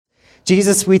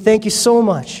Jesus, we thank you so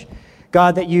much,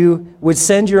 God, that you would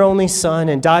send your only Son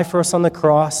and die for us on the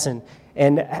cross.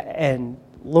 And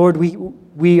Lord,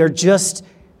 we are just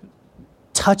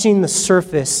touching the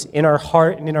surface in our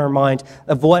heart and in our mind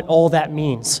of what all that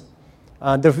means.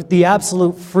 The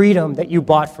absolute freedom that you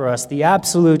bought for us, the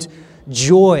absolute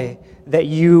joy that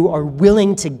you are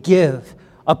willing to give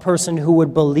a person who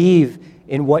would believe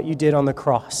in what you did on the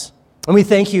cross. And we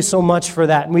thank you so much for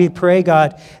that. And we pray,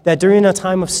 God, that during a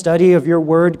time of study of your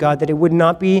word, God, that it would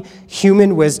not be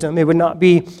human wisdom, it would not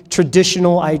be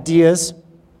traditional ideas,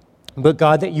 but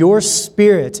God, that your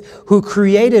Spirit, who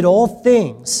created all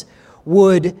things,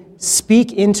 would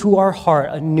speak into our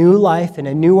heart a new life and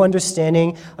a new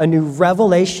understanding, a new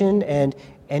revelation, and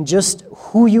just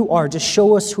who you are. Just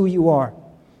show us who you are.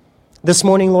 This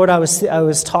morning, Lord, I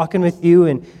was talking with you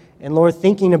and Lord,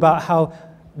 thinking about how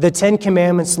the Ten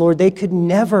Commandments, Lord, they could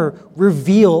never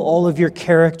reveal all of your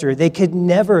character. They could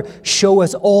never show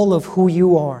us all of who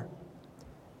you are.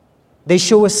 They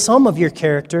show us some of your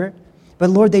character, but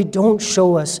Lord, they don't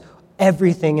show us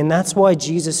everything. And that's why,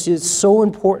 Jesus, is so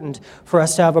important for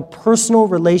us to have a personal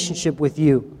relationship with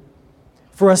you,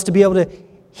 for us to be able to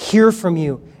hear from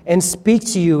you and speak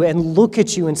to you and look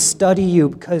at you and study you,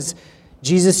 because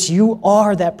Jesus, you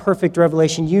are that perfect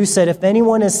revelation. You said, if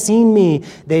anyone has seen me,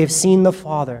 they have seen the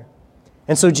Father.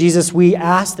 And so, Jesus, we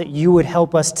ask that you would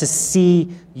help us to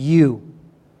see you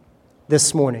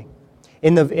this morning.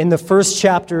 In the first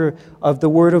chapter of the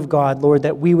Word of God, Lord,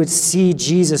 that we would see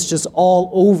Jesus just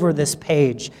all over this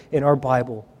page in our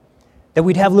Bible. That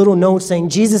we'd have little notes saying,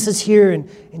 Jesus is here and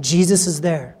Jesus is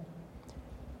there.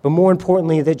 But more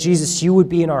importantly, that Jesus, you would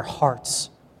be in our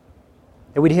hearts.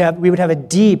 That we would have a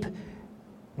deep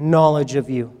knowledge of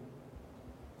you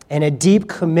and a deep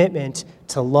commitment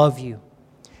to love you.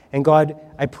 And God,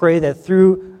 I pray that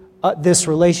through this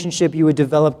relationship, you would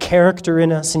develop character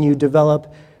in us and you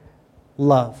develop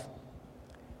love.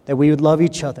 That we would love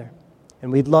each other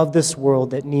and we'd love this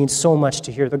world that needs so much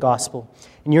to hear the gospel.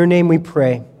 In your name we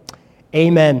pray.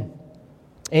 Amen.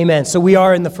 Amen. So we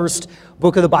are in the first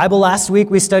book of the Bible. Last week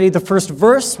we studied the first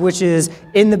verse, which is,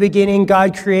 in the beginning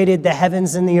God created the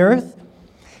heavens and the earth.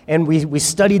 And we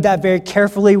studied that very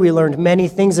carefully. We learned many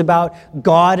things about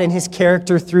God and his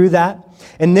character through that.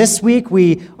 And this week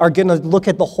we are going to look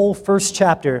at the whole first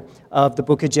chapter of the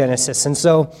book of Genesis. And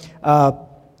so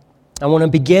I want to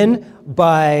begin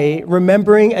by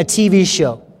remembering a TV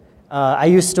show. I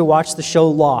used to watch the show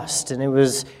Lost, and it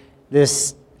was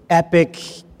this epic,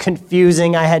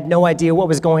 confusing, I had no idea what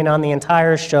was going on the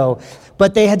entire show.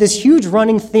 But they had this huge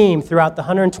running theme throughout the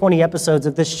 120 episodes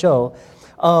of this show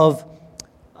of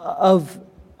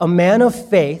a man of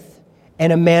faith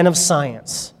and a man of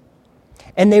science.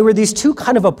 And they were these two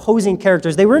kind of opposing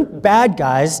characters. They weren't bad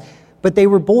guys, but they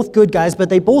were both good guys, but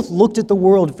they both looked at the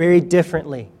world very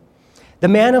differently. The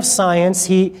man of science,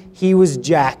 he was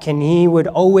Jack, and he would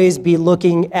always be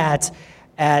looking at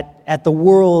the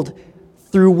world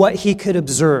through what he could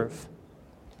observe.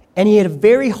 And he had a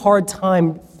very hard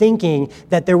time thinking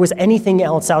that there was anything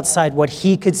else outside what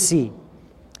he could see.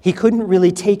 He couldn't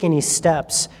really take any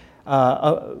steps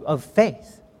of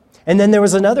faith. And then there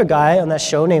was another guy on that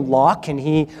show named Locke, and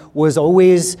he was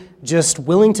always just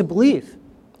willing to believe.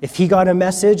 If he got a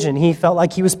message and he felt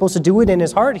like he was supposed to do it in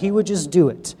his heart, he would just do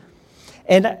it.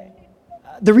 And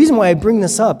the reason why I bring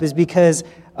this up is because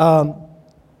I've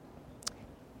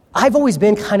always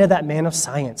been kind of that man of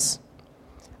science.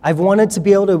 I've wanted to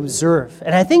be able to observe.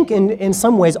 And I think in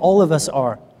some ways all of us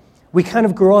are. We kind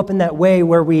of grow up in that way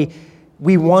where we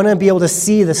want to be able to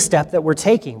see the step that we're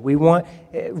taking.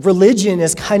 Religion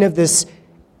is kind of this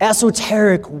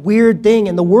esoteric, weird thing.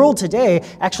 And the world today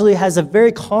actually has a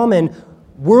very common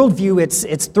worldview.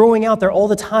 It's throwing out there all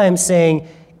the time saying,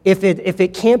 if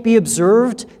it can't be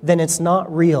observed, then it's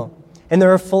not real. And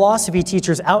there are philosophy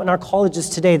teachers out in our colleges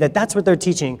today that's what they're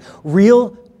teaching.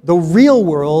 The real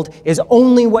world is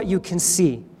only what you can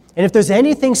see. And if there's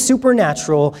anything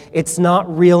supernatural, it's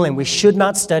not real, and we should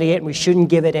not study it, and we shouldn't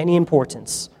give it any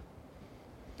importance.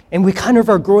 And we kind of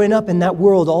are growing up in that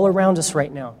world all around us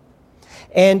right now.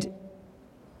 And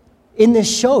in this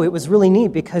show, it was really neat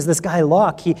because this guy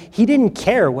Locke, he didn't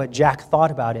care what Jack thought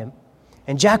about him.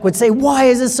 And Jack would say, "Why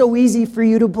is it so easy for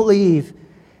you to believe?"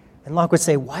 And Locke would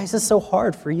say, "Why is this so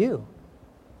hard for you?"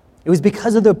 It was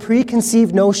because of the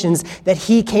preconceived notions that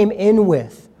he came in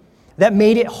with that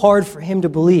made it hard for him to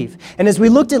believe. And as we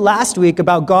looked at last week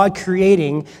about God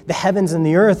creating the heavens and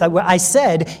the earth, I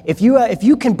said, if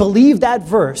you can believe that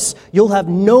verse, you'll have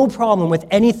no problem with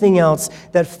anything else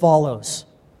that follows.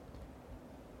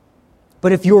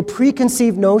 But if your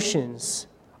preconceived notions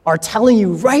are telling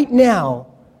you right now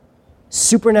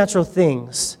supernatural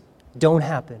things don't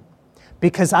happen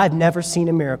because I've never seen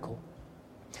a miracle.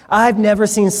 I've never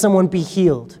seen someone be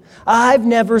healed. I've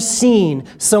never seen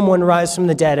someone rise from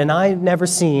the dead, and I've never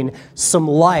seen some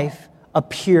life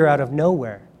appear out of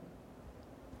nowhere.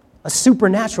 A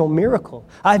supernatural miracle.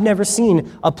 I've never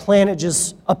seen a planet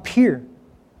just appear.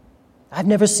 I've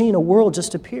never seen a world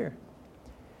just appear.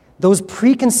 Those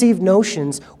preconceived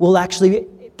notions will actually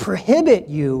prohibit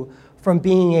you from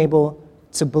being able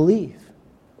to believe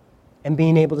and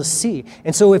being able to see.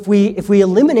 And so if we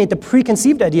eliminate the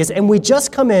preconceived ideas and we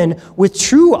just come in with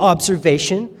true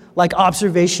observation, like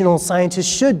observational scientists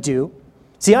should do.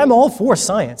 See, I'm all for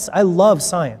science. I love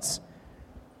science.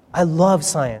 I love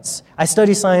science. I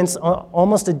study science on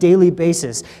almost a daily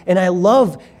basis. And I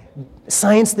love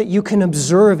science that you can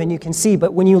observe and you can see.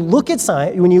 But when you look at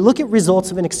science, when you look at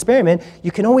results of an experiment,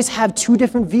 you can always have two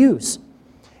different views.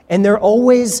 And they're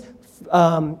always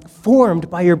formed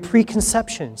by your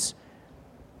preconceptions.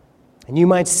 And you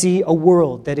might see a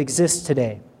world that exists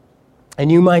today.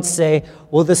 And you might say,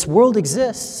 well, this world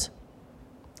exists,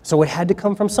 so it had to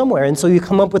come from somewhere. And so you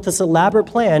come up with this elaborate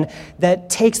plan that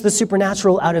takes the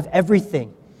supernatural out of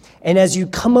everything. And as you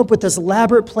come up with this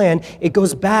elaborate plan, it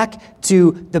goes back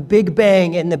to the Big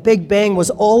Bang. And the Big Bang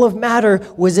was all of matter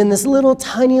was in this little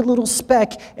tiny little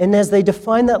speck. And as they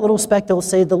define that little speck, they'll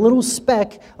say the little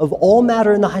speck of all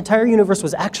matter in the entire universe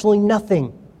was actually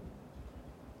nothing.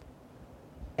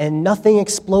 And nothing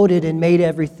exploded and made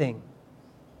everything,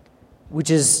 which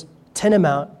is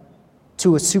tantamount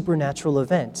to a supernatural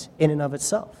event in and of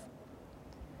itself.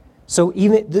 So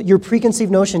even your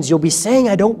preconceived notions, you'll be saying,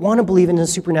 I don't want to believe in a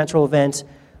supernatural event,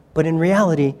 but in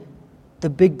reality, the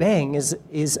Big Bang is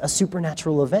a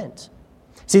supernatural event.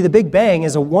 See, the Big Bang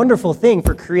is a wonderful thing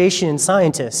for creation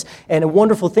scientists and a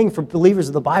wonderful thing for believers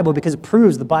of the Bible because it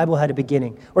proves the Bible had a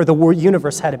beginning, or the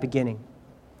universe had a beginning.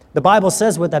 The Bible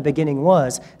says what that beginning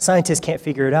was. Scientists can't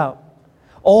figure it out.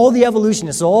 All the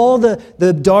evolutionists, all the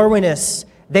Darwinists,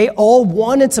 they all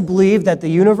wanted to believe that the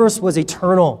universe was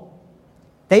eternal.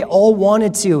 They all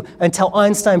wanted to until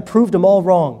Einstein proved them all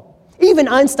wrong. Even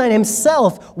Einstein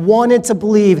himself wanted to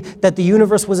believe that the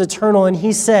universe was eternal, and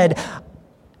he said,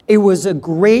 it was a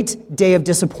great day of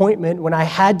disappointment when I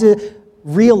had to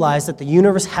realize that the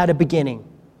universe had a beginning.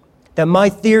 That my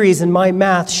theories and my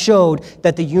math showed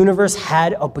that the universe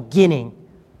had a beginning.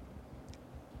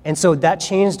 And so that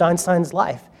changed Einstein's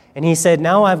life. And he said,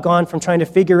 now I've gone from trying to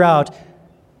figure out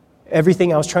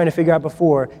everything I was trying to figure out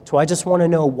before to I just want to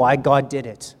know why God did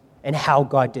it and how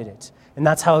God did it. And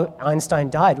that's how Einstein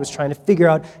died, was trying to figure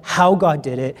out how God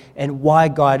did it and why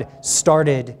God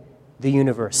started the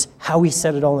universe, how he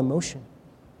set it all in motion.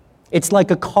 It's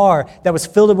like a car that was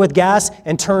filled with gas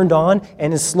and turned on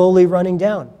and is slowly running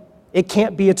down. It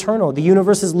can't be eternal. The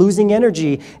universe is losing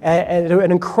energy at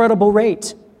an incredible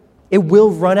rate. It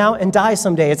will run out and die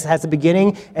someday. It has a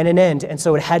beginning and an end, and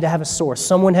so it had to have a source.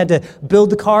 Someone had to build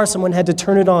the car, someone had to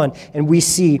turn it on, and we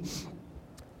see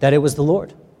that it was the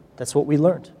Lord. That's what we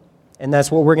learned, and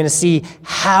that's what we're going to see,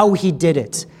 how he did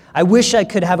it. I wish I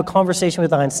could have a conversation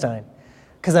with Einstein,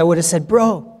 because I would have said,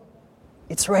 bro,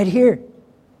 it's right here.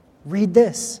 Read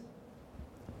this.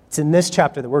 It's in this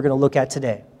chapter that we're going to look at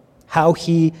today, how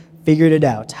he figured it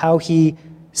out, how he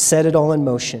set it all in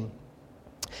motion.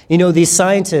 You know, these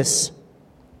scientists,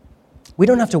 we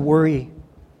don't have to worry.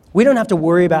 We don't have to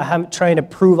worry about trying to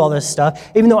prove all this stuff.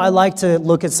 Even though I like to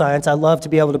look at science, I love to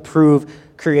be able to prove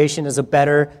creation is a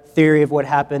better theory of what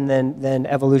happened than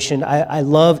evolution. I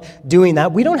love doing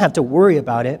that. We don't have to worry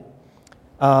about it.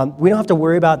 We don't have to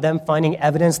worry about them finding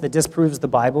evidence that disproves the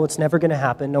Bible. It's never going to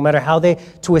happen. No matter how they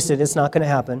twist it, it's not going to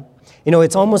happen. You know,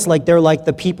 it's almost like they're like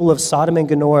the people of Sodom and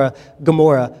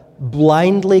Gomorrah,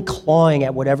 blindly clawing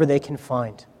at whatever they can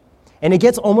find. And it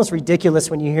gets almost ridiculous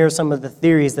when you hear some of the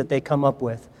theories that they come up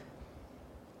with.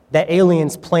 That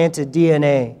aliens planted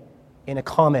DNA in a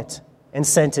comet and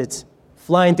sent it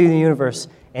flying through the universe,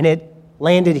 and it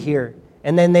landed here.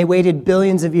 And then they waited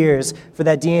billions of years for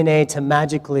that DNA to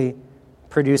magically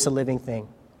produce a living thing.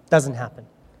 Doesn't happen.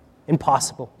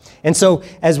 Impossible. And so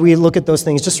as we look at those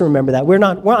things, just remember that.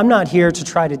 I'm not here to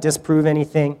try to disprove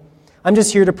anything. I'm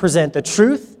just here to present the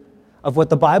truth of what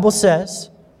the Bible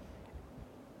says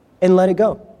and let it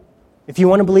go. If you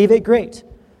want to believe it, great.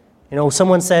 You know,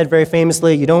 someone said very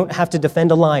famously, you don't have to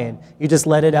defend a lion. You just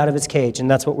let it out of its cage,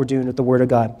 and that's what we're doing with the Word of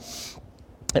God.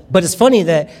 But it's funny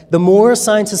that the more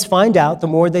scientists find out, the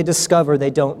more they discover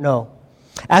they don't know.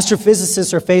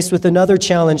 Astrophysicists are faced with another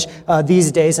challenge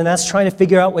these days, and that's trying to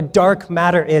figure out what dark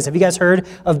matter is. Have you guys heard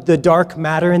of the dark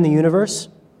matter in the universe?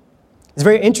 It's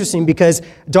very interesting because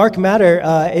dark matter,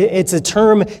 it's a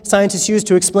term scientists use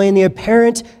to explain the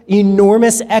apparent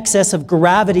enormous excess of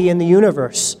gravity in the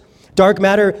universe. Dark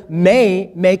matter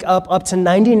may make up to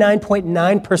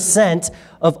 99.9%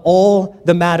 of all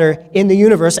the matter in the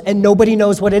universe, and nobody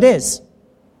knows what it is.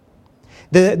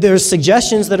 There's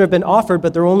suggestions that have been offered,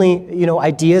 but they're only,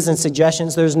 ideas and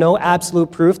suggestions. There's no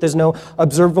absolute proof. There's no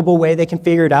observable way they can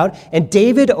figure it out. And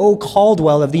David O.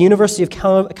 Caldwell of the University of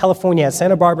California at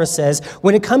Santa Barbara says,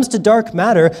 when it comes to dark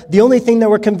matter, the only thing that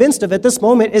we're convinced of at this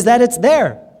moment is that it's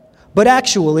there. But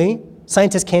actually,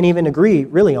 scientists can't even agree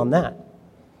really on that.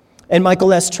 And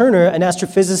Michael S. Turner, an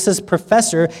astrophysicist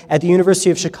professor at the University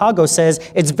of Chicago, says,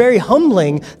 it's very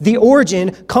humbling. The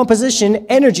origin, composition,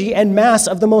 energy, and mass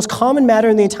of the most common matter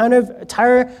in the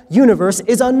entire universe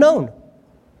is unknown.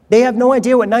 They have no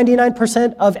idea what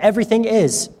 99% of everything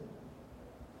is.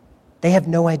 They have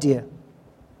no idea.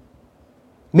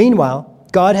 Meanwhile,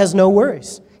 God has no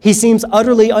worries. He seems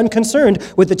utterly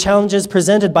unconcerned with the challenges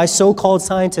presented by so-called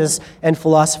scientists and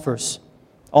philosophers,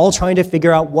 all trying to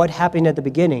figure out what happened at the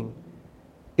beginning.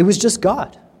 It was just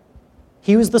God.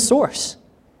 He was the source,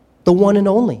 the one and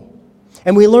only.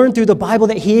 And we learn through the Bible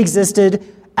that he existed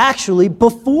actually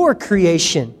before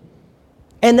creation,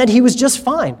 and that he was just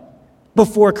fine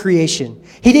before creation.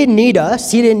 He didn't need us.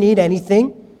 He didn't need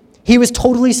anything. He was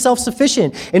totally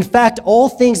self-sufficient. In fact, all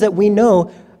things that we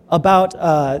know about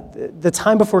the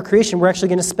time before creation, we're actually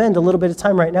going to spend a little bit of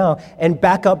time right now and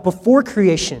back up before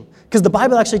creation, because the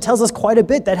Bible actually tells us quite a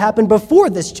bit that happened before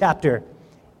this chapter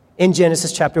in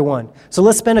Genesis chapter 1. So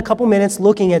let's spend a couple minutes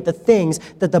looking at the things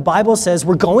that the Bible says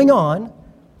were going on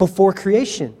before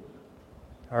creation.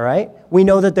 All right? We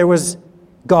know that there was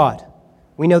God.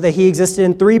 We know that he existed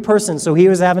in three persons, so he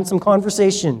was having some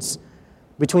conversations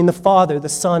between the Father, the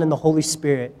Son, and the Holy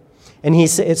Spirit. And he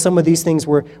said some of these things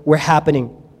were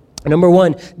happening. Number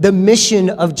one, the mission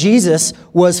of Jesus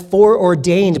was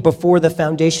foreordained before the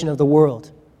foundation of the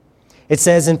world. It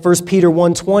says in 1 Peter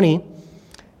 1:20,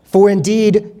 for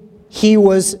indeed he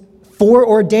was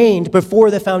foreordained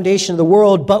before the foundation of the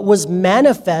world, but was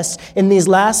manifest in these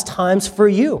last times for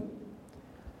you.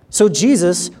 So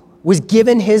Jesus was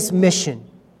given his mission.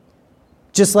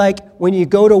 Just like when you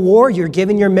go to war, you're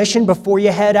given your mission before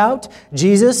you head out.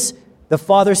 Jesus, the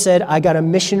Father said, I got a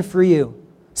mission for you.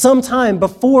 Sometime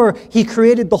before he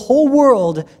created the whole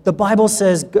world, the Bible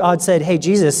says, God said, hey,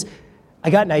 Jesus, I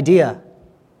got an idea.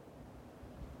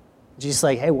 Jesus is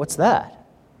like, hey, what's that?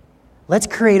 Let's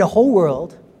create a whole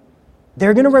world.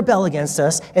 They're going to rebel against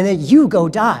us, and then you go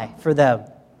die for them.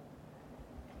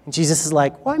 And Jesus is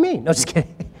like, why me? No, just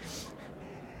kidding.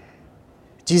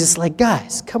 Jesus is like,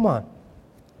 guys, come on.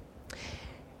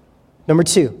 Number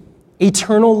two,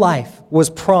 eternal life was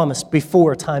promised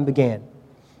before time began.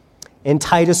 In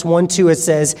Titus 1:2 it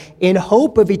says, in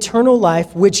hope of eternal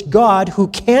life, which God, who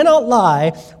cannot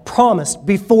lie, promised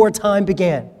before time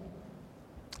began.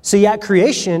 So at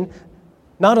creation,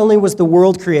 not only was the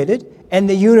world created and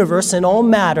the universe and all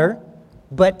matter,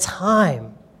 but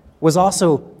time was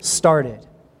also started.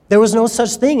 There was no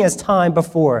such thing as time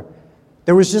before.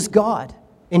 There was just God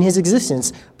in his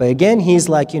existence. But again, he's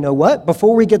like, you know what?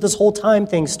 Before we get this whole time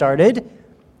thing started,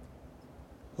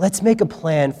 let's make a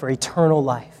plan for eternal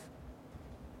life.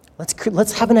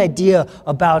 Let's have an idea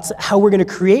about how we're going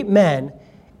to create men,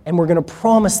 and we're going to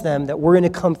promise them that we're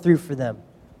going to come through for them.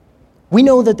 We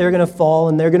know that they're going to fall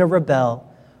and they're going to rebel,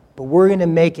 but we're going to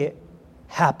make it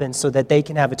happen so that they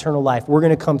can have eternal life. We're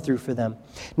going to come through for them.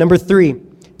 Number three,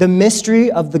 the mystery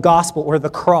of the gospel, or the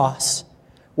cross,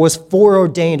 was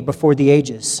foreordained before the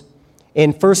ages.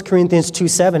 In 1 Corinthians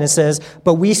 2:7 it says,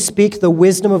 but we speak the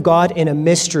wisdom of God in a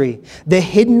mystery, the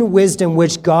hidden wisdom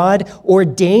which God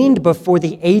ordained before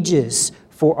the ages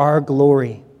for our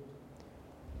glory.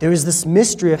 There was this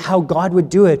mystery of how God would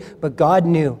do it, but God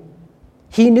knew.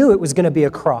 He knew it was going to be a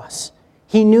cross.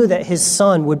 He knew that his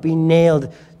son would be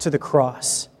nailed to the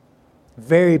cross.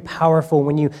 Very powerful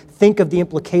when you think of the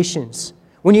implications.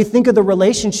 When you think of the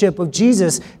relationship of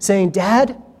Jesus saying,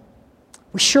 Dad,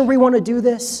 we sure we want to do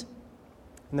this?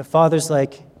 And the Father's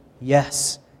like,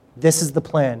 yes, this is the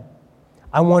plan.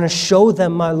 I want to show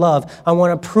them my love. I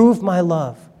want to prove my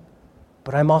love.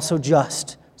 But I'm also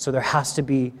just, so there has to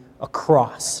be a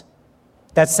cross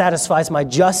that satisfies my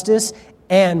justice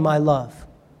and my love.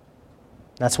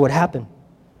 That's what happened.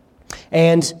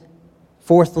 And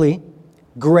fourthly,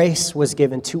 grace was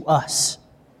given to us.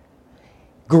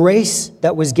 Grace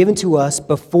that was given to us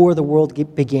before the world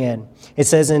began. It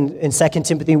says in 2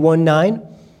 Timothy 1:9,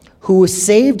 who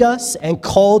saved us and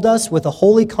called us with a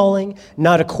holy calling,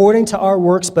 not according to our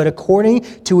works, but according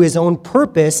to his own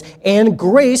purpose and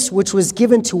grace, which was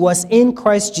given to us in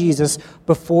Christ Jesus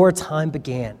before time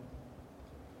began.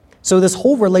 So this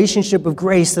whole relationship of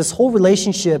grace, this whole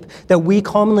relationship that we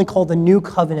commonly call the new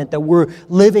covenant that we're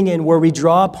living in, where we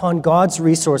draw upon God's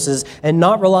resources and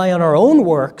not rely on our own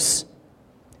works,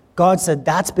 God said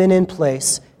that's been in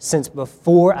place since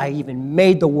before I even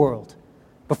made the world.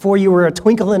 Before you were a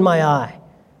twinkle in my eye,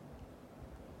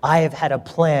 I have had a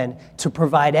plan to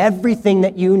provide everything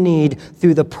that you need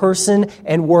through the person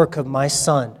and work of my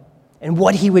Son and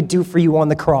what he would do for you on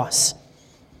the cross.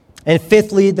 And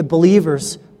fifthly, the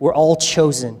believers were all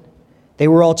chosen. They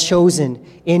were all chosen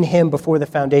in him before the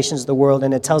foundations of the world.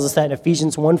 And it tells us that in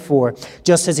Ephesians 1:4,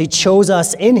 just as he chose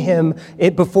us in him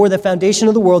before the foundation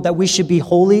of the world, that we should be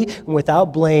holy and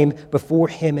without blame before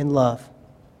him in love.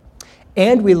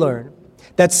 And we learn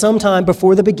that sometime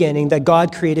before the beginning that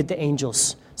God created the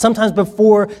angels. Sometime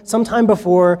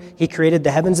before he created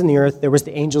the heavens and the earth, there was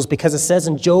the angels, because it says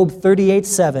in Job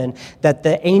 38:7 that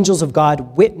the angels of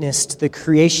God witnessed the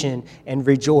creation and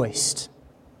rejoiced.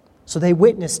 So they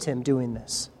witnessed him doing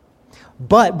this.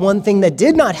 But one thing that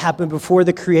did not happen before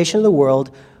the creation of the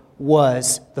world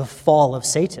was the fall of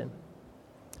Satan.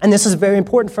 And this is very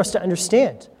important for us to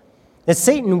understand, that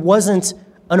Satan wasn't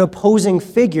an opposing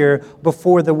figure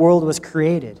before the world was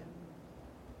created.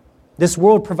 This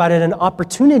world provided an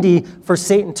opportunity for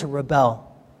Satan to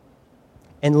rebel.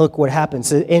 And look what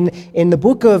happens. In the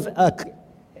book of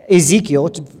Ezekiel,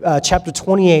 chapter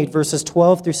 28, verses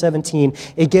 12 through 17,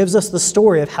 it gives us the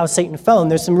story of how Satan fell. And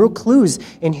there's some real clues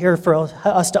in here for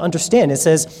us to understand. It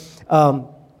says,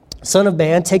 Son of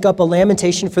man, take up a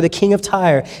lamentation for the king of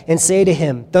Tyre and say to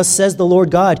him, thus says the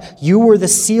Lord God, you were the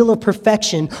seal of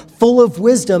perfection, full of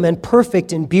wisdom and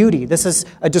perfect in beauty. This is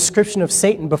a description of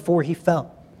Satan before he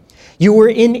fell. You were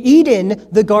in Eden,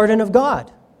 the garden of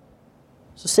God.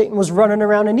 So Satan was running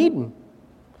around in Eden.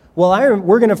 Well,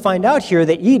 we're going to find out here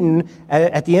that Eden,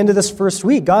 at the end of this first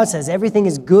week, God says everything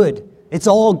is good. It's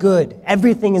all good.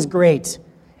 Everything is great.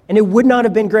 And it would not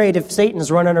have been great if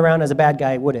Satan's running around as a bad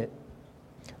guy, would it?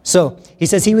 So he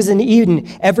says he was in Eden.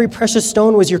 Every precious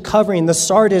stone was your covering, the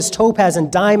sardis, topaz,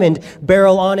 and diamond,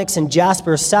 beryl, onyx, and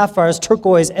jasper, sapphires,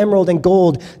 turquoise, emerald, and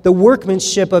gold. The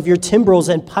workmanship of your timbrels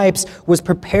and pipes was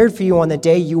prepared for you on the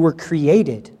day you were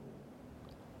created.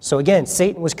 So again,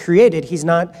 Satan was created. He's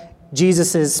not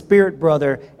Jesus' spirit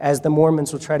brother, as the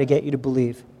Mormons will try to get you to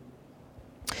believe.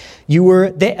 You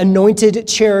were the anointed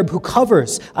cherub who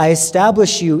covers. I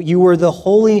establish you. You were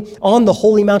on the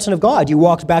holy mountain of God. You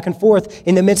walked back and forth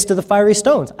in the midst of the fiery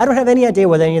stones. I don't have any idea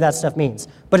what any of that stuff means,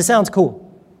 but it sounds cool.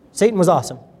 Satan was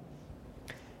awesome.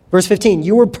 Verse 15,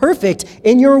 you were perfect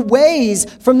in your ways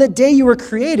from the day you were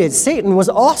created. Satan was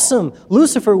awesome.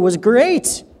 Lucifer was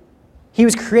great. He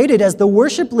was created as the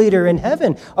worship leader in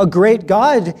heaven. A great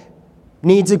God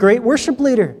needs a great worship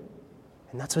leader.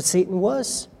 And that's what Satan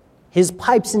was. His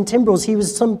pipes and timbrels, he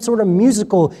was some sort of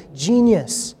musical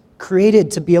genius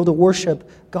created to be able to worship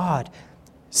God.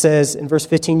 It says in verse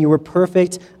 15, you were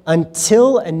perfect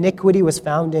until iniquity was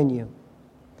found in you.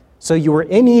 So you were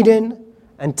in Eden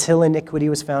until iniquity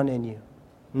was found in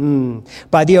you.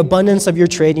 By the abundance of your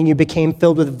trading, you became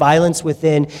filled with violence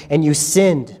within, and you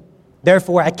sinned.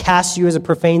 Therefore, I cast you as a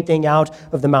profane thing out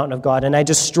of the mountain of God, and I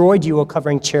destroyed you, O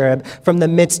covering cherub, from the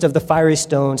midst of the fiery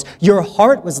stones. Your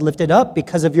heart was lifted up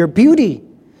because of your beauty.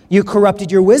 You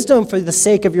corrupted your wisdom for the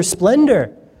sake of your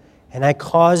splendor. And I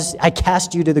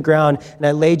cast you to the ground, and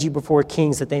I laid you before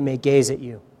kings that they may gaze at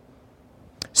you.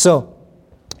 So,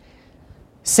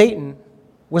 Satan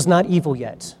was not evil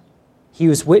yet. He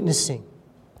was witnessing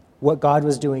what God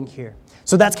was doing here.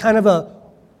 So that's kind of a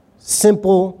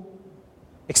simple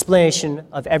explanation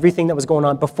of everything that was going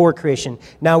on before creation.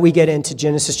 Now we get into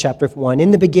Genesis chapter 1.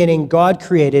 In the beginning, God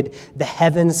created the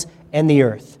heavens and the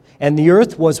earth. And the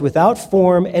earth was without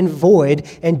form and void,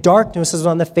 and darkness was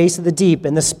on the face of the deep,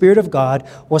 and the Spirit of God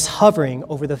was hovering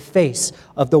over the face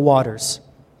of the waters.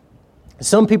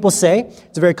 Some people say,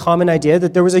 it's a very common idea,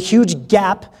 that there was a huge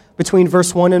gap between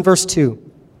verse 1 and verse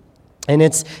 2. And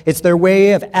it's their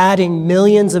way of adding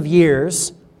millions of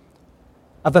years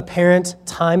of apparent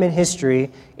time and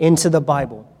history into the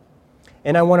Bible.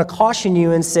 And I want to caution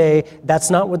you and say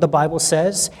that's not what the Bible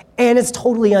says, and it's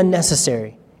totally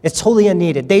unnecessary. It's totally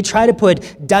unneeded. They try to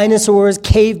put dinosaurs,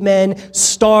 cavemen,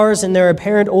 stars in their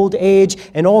apparent old age,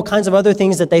 and all kinds of other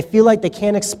things that they feel like they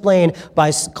can't explain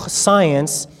by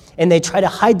science, and they try to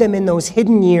hide them in those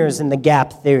hidden years in the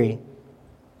gap theory.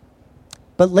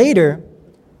 But later,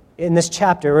 in this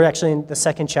chapter, or actually in the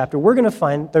second chapter, we're going to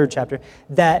find, third chapter,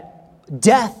 that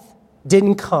death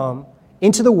didn't come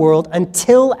into the world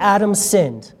until Adam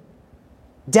sinned.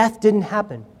 Death didn't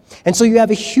happen. And so you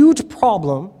have a huge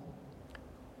problem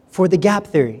for the gap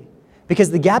theory, Because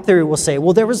the gap theory will say,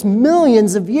 well, there was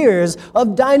millions of years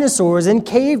of dinosaurs and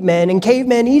cavemen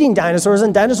eating dinosaurs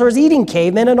and dinosaurs eating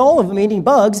cavemen and all of them eating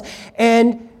bugs,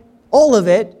 and all of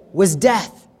it was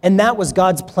death, and that was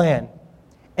God's plan.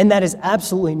 And that is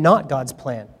absolutely not God's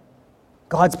plan.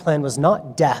 God's plan was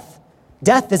not death.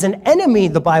 Death is an enemy,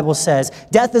 the Bible says.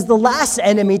 Death is the last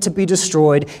enemy to be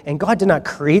destroyed, and God did not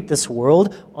create this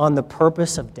world on the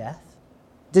purpose of death.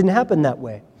 It didn't happen that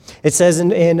way. It says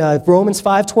in Romans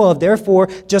 5:12, therefore,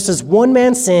 just as one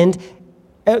man sinned,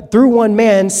 through one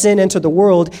man sin entered the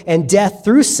world, and death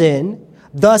through sin,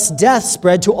 thus death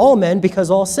spread to all men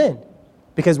because all sinned,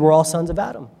 because we're all sons of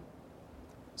Adam.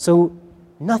 So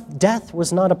death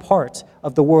was not a part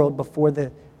of the world before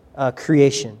the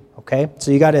creation, okay? So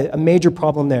you got a major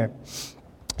problem there.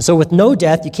 So with no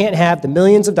death, you can't have the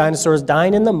millions of dinosaurs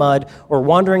dying in the mud or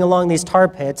wandering along these tar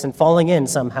pits and falling in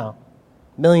somehow,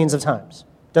 millions of times.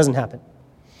 Doesn't happen.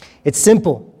 It's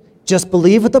simple. Just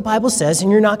believe what the Bible says and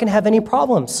you're not going to have any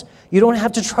problems. You don't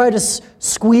have to try to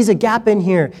squeeze a gap in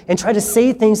here and try to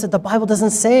say things that the Bible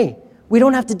doesn't say. We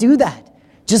don't have to do that.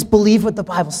 Just believe what the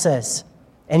Bible says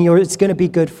and it's going to be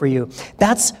good for you.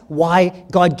 That's why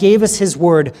God gave us his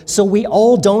word, so we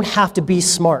all don't have to be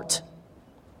smart,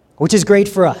 which is great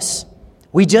for us.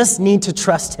 We just need to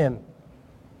trust him.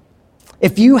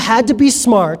 If you had to be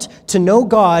smart to know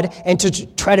God and to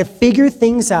try to figure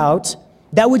things out,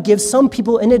 that would give some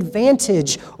people an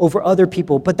advantage over other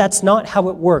people, but that's not how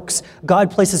it works. God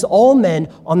places all men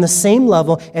on the same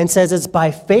level and says it's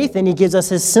by faith, and he gives us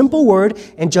his simple word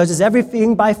and judges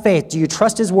everything by faith. Do you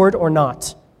trust his word or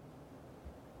not?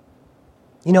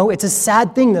 You know, it's a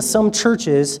sad thing that some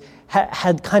churches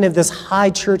had kind of this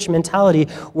high church mentality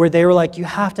where they were like, you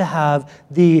have to have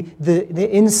the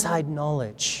inside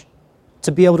knowledge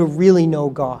to be able to really know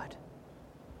God.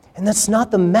 And that's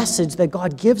not the message that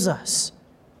God gives us.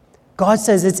 God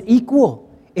says it's equal.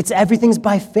 Everything's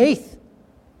by faith.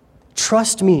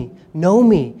 Trust me, know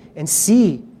me, and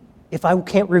see if I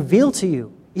can't reveal to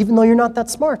you, even though you're not that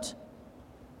smart.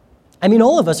 I mean,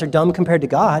 all of us are dumb compared to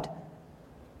God.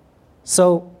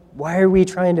 So why are we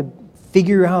trying to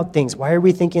figure out things? Why are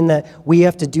we thinking that we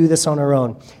have to do this on our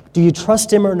own? Do you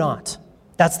trust him or not?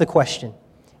 That's the question.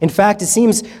 In fact, it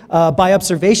seems by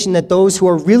observation that those who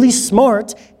are really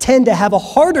smart tend to have a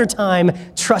harder time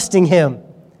trusting him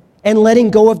and letting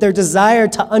go of their desire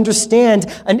to understand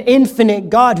an infinite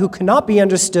God who cannot be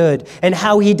understood and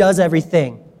how he does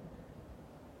everything.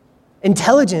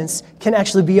 Intelligence can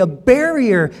actually be a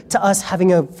barrier to us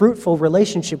having a fruitful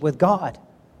relationship with God.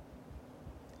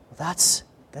 Well, that's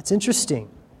interesting.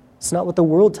 It's not what the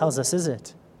world tells us, is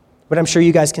it? But I'm sure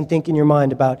you guys can think in your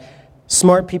mind about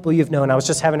smart people you've known. I was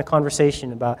just having a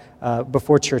conversation about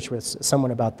before church with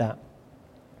someone about that.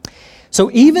 So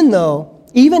even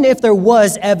if there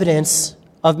was evidence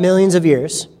of millions of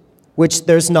years, which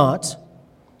there's not,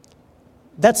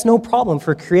 that's no problem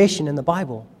for creation in the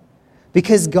Bible.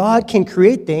 Because God can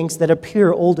create things that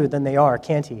appear older than they are,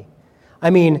 can't he? I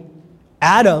mean,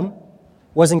 Adam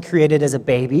wasn't created as a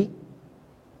baby.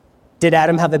 Did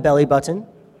Adam have a belly button?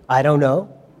 I don't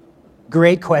know.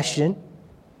 Great question.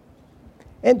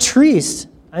 And trees,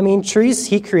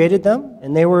 he created them,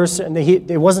 and it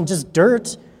wasn't just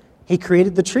dirt. He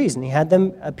created the trees, and he had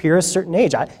them appear a certain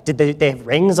age. Did they have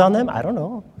rings on them? I don't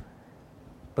know.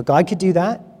 But God could do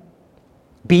that.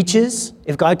 Beaches,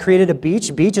 if God created a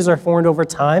beach, beaches are formed over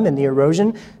time, and the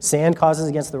erosion sand causes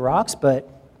against the rocks, but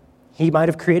he might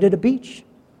have created a beach.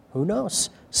 Who knows?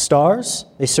 Stars,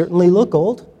 they certainly look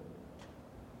old.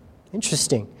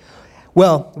 Interesting.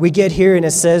 Well, we get here, and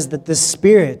it says that the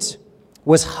Spirit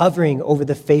was hovering over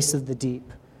the face of the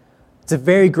deep. It's a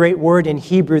very great word in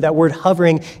Hebrew. That word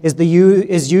hovering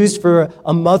is used for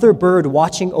a mother bird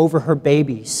watching over her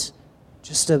babies.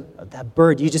 Just that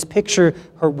bird. You just picture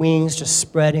her wings just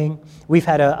spreading. We've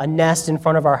had a nest in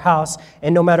front of our house,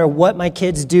 and no matter what my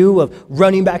kids do of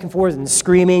running back and forth and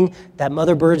screaming, that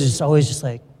mother bird is just always just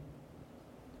like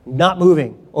not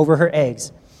moving over her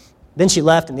eggs. Then she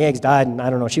left, and the eggs died, and I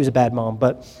don't know, she was a bad mom,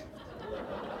 but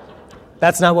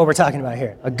that's not what we're talking about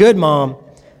here. A good mom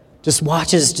just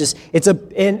watches,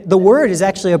 and the word is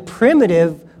actually a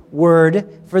primitive word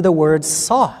for the word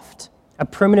soft, a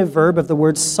primitive verb of the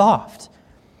word soft.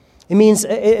 It means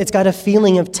it's got a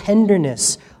feeling of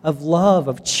tenderness, of love,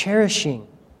 of cherishing,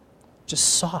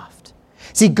 just soft.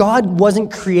 See, God wasn't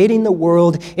creating the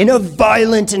world in a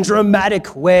violent and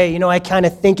dramatic way. You know, I kind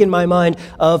of think in my mind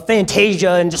of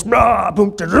Fantasia and just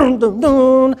boom, dun, dun,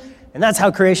 dun, and that's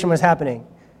how creation was happening.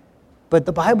 But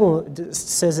the Bible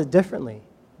says it differently.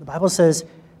 The Bible says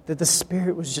that the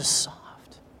Spirit was just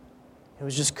soft. It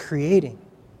was just creating.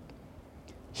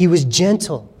 He was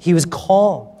gentle. He was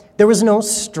calm. There was no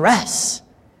stress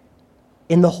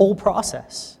in the whole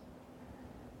process.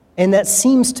 And that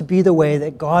seems to be the way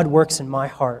that God works in my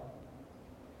heart.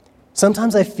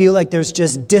 Sometimes I feel like there's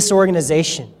just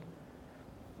disorganization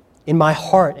in my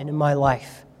heart and in my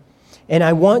life. And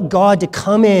I want God to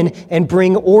come in and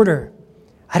bring order.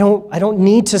 I don't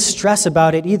need to stress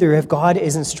about it either if God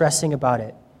isn't stressing about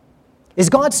it.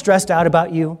 Is God stressed out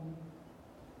about you?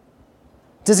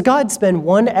 Does God spend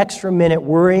one extra minute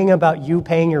worrying about you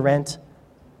paying your rent?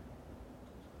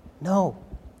 No.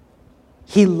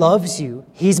 He loves you.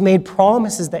 He's made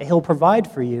promises that he'll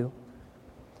provide for you.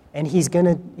 And he's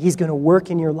gonna work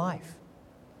in your life.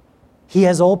 He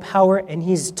has all power and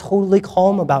he's totally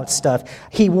calm about stuff.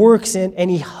 He works in and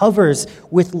he hovers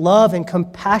with love and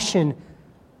compassion.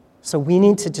 So we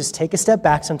need to just take a step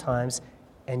back sometimes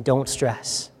and don't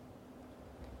stress.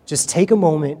 Just take a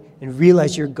moment and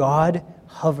realize your God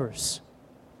hovers.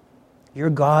 Your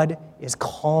God is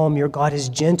calm. Your God is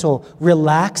gentle.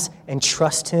 Relax and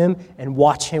trust him and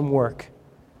watch him work.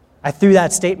 I threw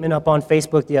that statement up on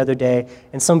Facebook the other day,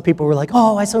 and some people were like,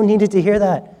 oh, I so needed to hear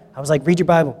that. I was like, read your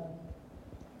Bible.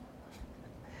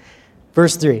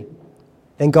 Verse 3,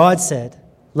 then God said,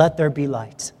 let there be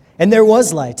light. And there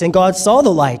was light, and God saw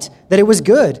the light, that it was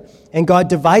good. And God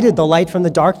divided the light from the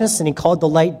darkness, and he called the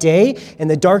light day, and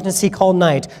the darkness he called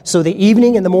night. So the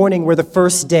evening and the morning were the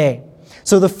first day.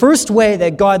 So the first way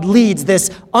that God leads this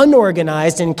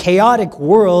unorganized and chaotic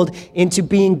world into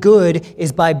being good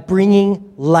is by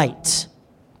bringing light,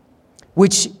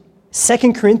 which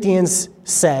 2 Corinthians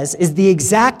says is the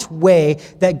exact way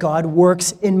that God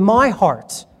works in my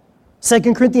heart.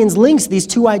 2 Corinthians links these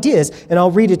two ideas, and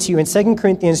I'll read it to you. In 2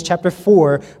 Corinthians chapter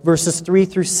 4, verses 3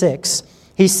 through 6,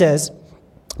 he says,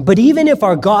 but even if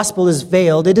our gospel is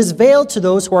veiled, it is veiled to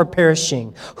those who are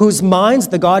perishing, whose minds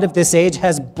the God of this age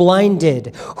has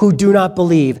blinded, who do not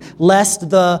believe,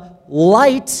 lest the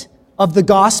light of the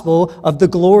gospel of the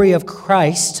glory of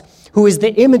Christ, who is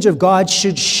the image of God,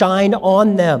 should shine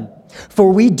on them.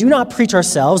 For we do not preach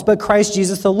ourselves, but Christ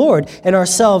Jesus the Lord, and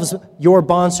ourselves your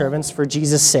bondservants for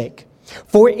Jesus' sake.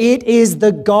 For it is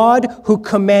the God who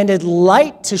commanded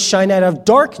light to shine out of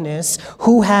darkness,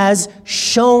 who has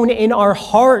shone in our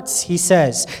hearts, he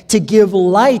says, to give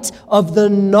light of the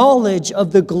knowledge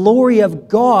of the glory of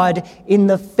God in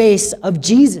the face of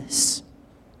Jesus.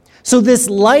 So this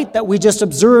light that we just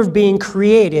observed being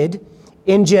created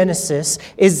in Genesis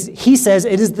he says,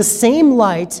 it is the same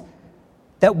light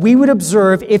that we would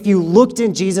observe if you looked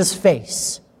in Jesus'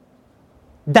 face.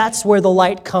 That's where the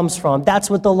light comes from. That's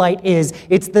what the light is.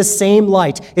 It's the same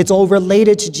light. It's all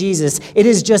related to Jesus. It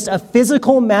is just a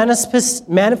physical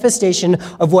manifestation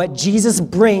of what Jesus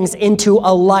brings into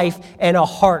a life and a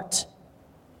heart.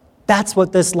 That's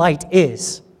what this light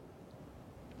is.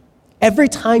 Every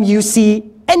time you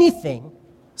see anything,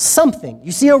 something,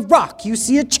 you see a rock, you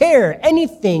see a chair,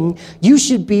 anything, you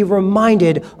should be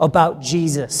reminded about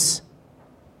Jesus.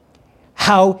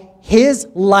 How his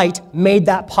light made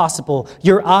that possible.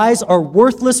 Your eyes are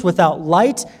worthless without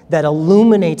light that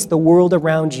illuminates the world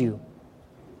around you.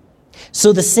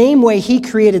 So the same way he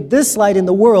created this light in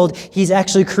the world, he's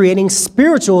actually creating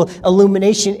spiritual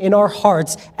illumination in our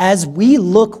hearts as we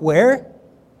look where?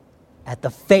 At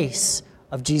the face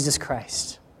of Jesus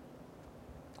Christ.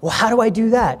 Well, how do I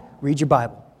do that? Read your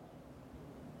Bible.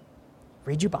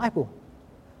 Read your Bible.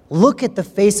 Look at the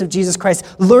face of Jesus Christ.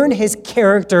 Learn his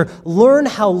character. Learn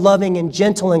how loving and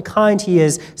gentle and kind he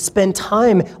is. Spend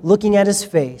time looking at his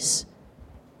face.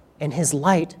 And his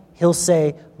light, he'll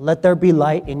say, let there be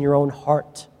light in your own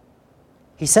heart.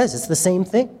 He says it's the same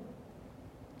thing.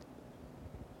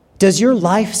 Does your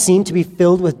life seem to be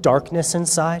filled with darkness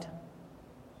inside?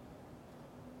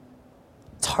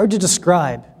 It's hard to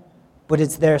describe, but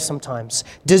it's there sometimes.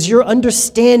 Does your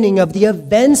understanding of the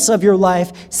events of your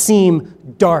life seem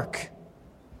dark?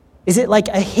 Is it like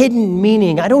a hidden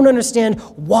meaning? I don't understand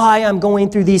why I'm going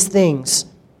through these things.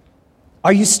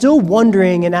 Are you still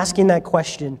wondering and asking that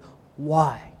question,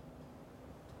 why?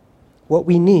 What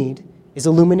we need is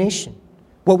illumination.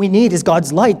 What we need is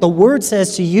God's light. The Word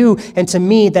says to you and to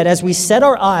me that as we set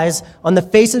our eyes on the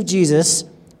face of Jesus,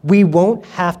 we won't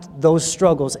have those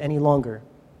struggles any longer.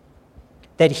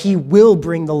 That he will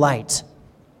bring the light.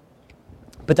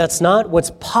 But that's not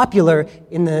what's popular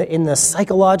in the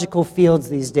psychological fields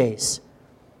these days.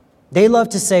 They love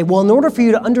to say, well, in order for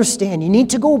you to understand, you need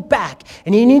to go back,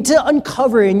 and you need to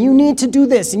uncover, and you need to do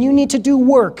this, and you need to do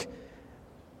work.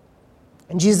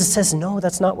 And Jesus says, no,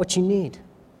 that's not what you need.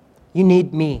 You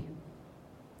need me.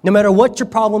 No matter what your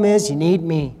problem is, you need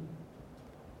me.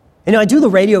 You know, I do the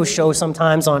radio show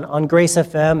sometimes on Grace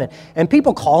FM, and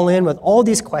people call in with all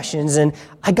these questions, and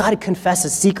I got to confess a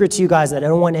secret to you guys that I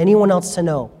don't want anyone else to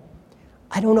know.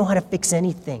 I don't know how to fix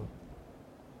anything.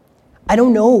 I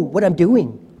don't know what I'm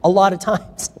doing a lot of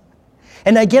times.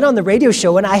 And I get on the radio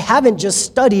show, and I haven't just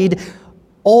studied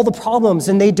all the problems,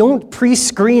 and they don't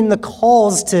pre-screen the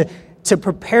calls to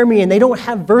prepare me, and they don't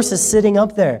have verses sitting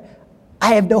up there.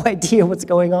 I have no idea what's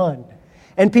going on.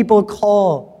 And people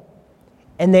call,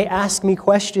 and they ask me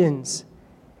questions,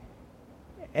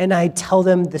 and I tell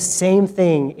them the same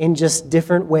thing in just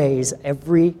different ways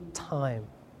every time.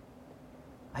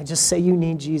 I just say, you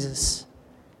need Jesus.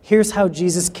 Here's how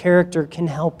Jesus' character can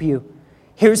help you.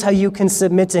 Here's how you can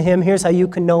submit to him. Here's how you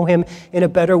can know him in a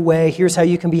better way. Here's how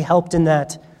you can be helped in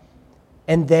that.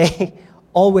 And they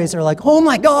always are like, oh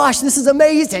my gosh, this is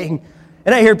amazing.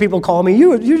 And I hear people call me,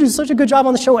 you do such a good job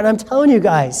on the show. And I'm telling you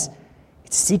guys,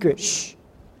 it's secret. Shh.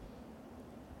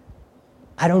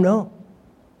 I don't know.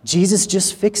 Jesus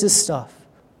just fixes stuff.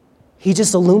 He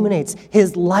just illuminates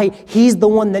his light. He's the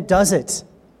one that does it.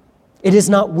 It is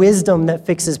not wisdom that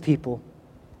fixes people.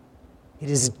 It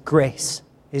is grace.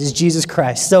 It is Jesus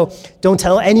Christ. So don't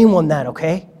tell anyone that,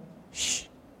 okay? Shh.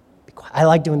 Be quiet. I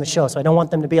like doing the show, so I don't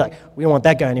want them to be like, we don't want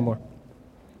that guy anymore.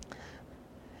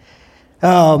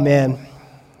 Oh, man.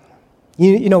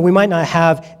 You know, we might not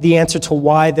have the answer to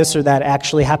why this or that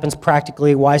actually happens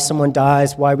practically, why someone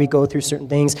dies, why we go through certain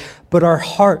things, but our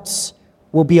hearts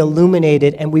will be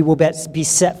illuminated and we will be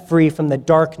set free from the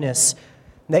darkness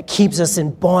that keeps us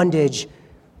in bondage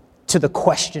to the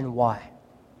question why.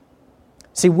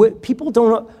 See, people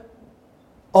don't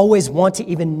always want to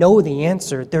even know the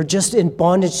answer. They're just in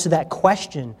bondage to that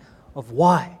question of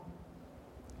why.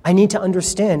 I need to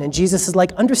understand. And Jesus is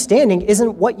like, understanding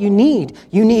isn't what you need.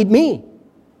 You need me.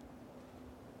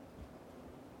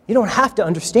 You don't have to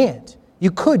understand.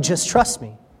 You could just trust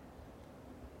me.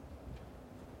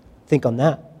 Think on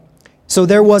that. So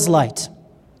there was light.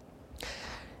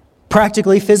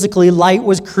 Practically, physically, light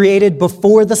was created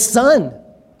before the sun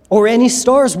or any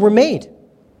stars were made.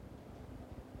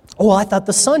 Oh, I thought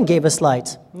the sun gave us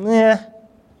light. I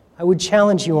would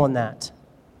challenge you on that.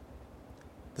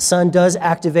 The sun does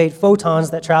activate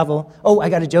photons that travel. Oh, I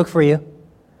got a joke for you.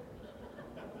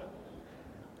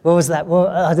 What was that? Well,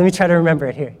 let me try to remember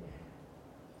it here.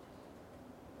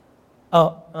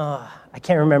 I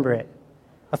can't remember it.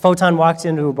 A photon walked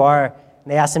into a bar,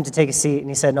 and they asked him to take a seat, and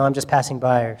he said, no, I'm just passing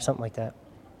by, or something like that.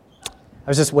 I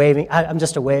was just waving. I'm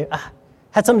just a wave.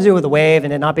 Had something to do with a wave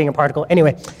and it not being a particle.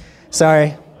 Anyway,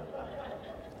 sorry.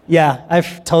 Yeah, I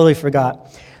totally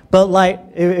forgot. But light,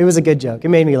 it was a good joke. It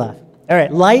made me laugh. All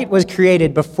right, light was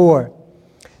created before.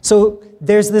 So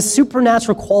there's this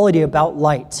supernatural quality about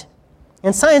light.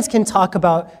 And science can talk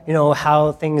about,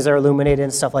 how things are illuminated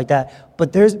and stuff like that.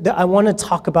 But I want to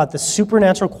talk about the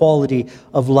supernatural quality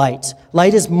of light.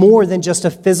 Light is more than just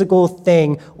a physical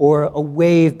thing or a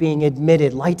wave being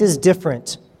emitted. Light is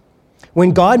different.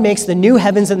 When God makes the new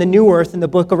heavens and the new earth in the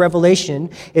book of Revelation,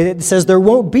 it says there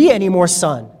won't be any more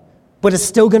sun, but it's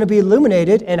still going to be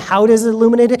illuminated. And how is it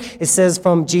illuminated? It says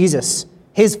from Jesus.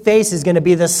 His face is going to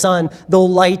be the sun, the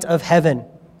light of heaven.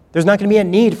 There's not going to be a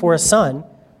need for a sun.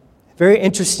 Very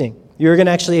interesting. You're going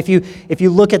to actually, if you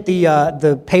look at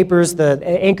the papers, the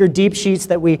Anchor Deep sheets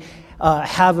that we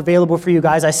have available for you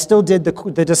guys, I still did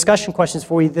the discussion questions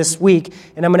for you this week,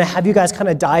 and I'm going to have you guys kind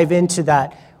of dive into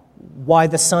that, why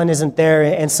the sun isn't there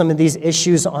and some of these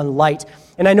issues on light.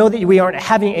 And I know that we aren't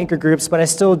having anchor groups, but I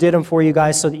still did them for you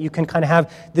guys so that you can kind of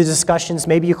have the discussions.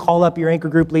 Maybe you call up your anchor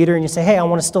group leader and you say, hey, I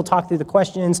want to still talk through the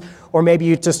questions, or maybe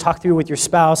you just talk through with your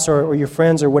spouse or your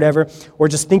friends or whatever, or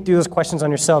just think through those questions on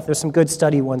yourself. There's some good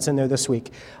study ones in there this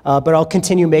week. But I'll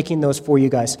continue making those for you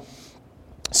guys.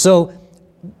 So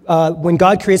when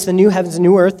God creates the new heavens and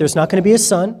new earth, there's not going to be a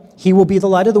sun. He will be the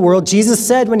light of the world. Jesus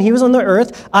said when he was on the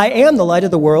earth, I am the light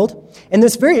of the world. And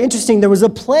it's very interesting. There was a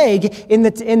plague in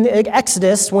the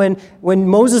Exodus when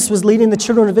Moses was leading the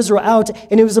children of Israel out,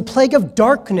 and it was a plague of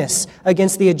darkness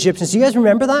against the Egyptians. Do you guys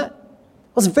remember that?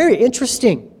 It was very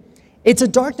interesting. It's a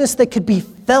darkness that could be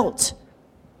felt.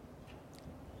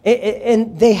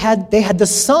 And they had the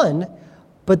sun,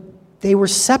 but they were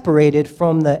separated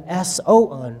from the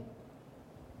S-O-N.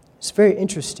 It's very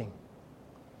interesting.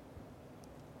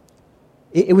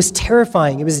 It was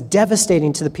terrifying. It was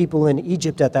devastating to the people in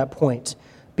Egypt at that point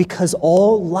because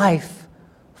all life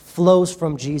flows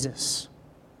from Jesus.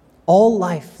 All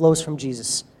life flows from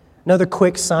Jesus. Another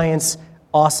quick science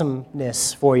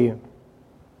awesomeness for you.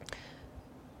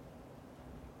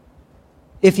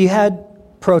 If you had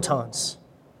protons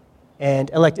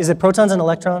and is it protons and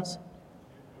electrons?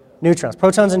 Neutrons.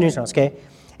 Protons and neutrons, okay?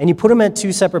 And you put them at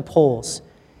two separate poles.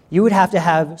 you would have to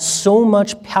have so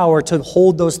much power to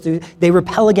hold those two. They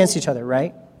repel against each other,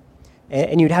 right?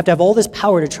 And you'd have to have all this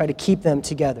power to try to keep them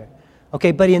together.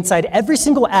 Okay, but inside every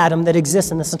single atom that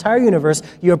exists in this entire universe,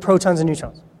 you have protons and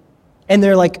neutrons. And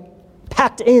they're like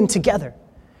packed in together.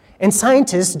 And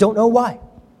scientists don't know why.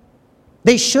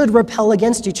 They should repel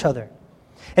against each other.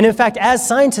 And in fact, as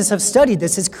scientists have studied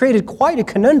this, it's created quite a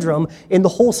conundrum in the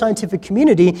whole scientific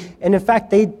community. And in fact,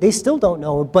 they still don't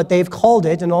know, but they've called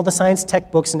it, in all the science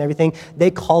tech books and everything, they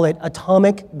call it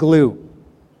atomic glue.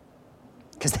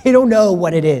 Because they don't know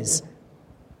what it is.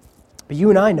 But you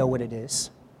and I know what it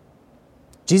is.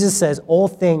 Jesus says, all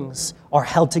things are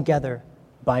held together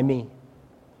by me.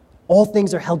 All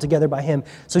things are held together by him.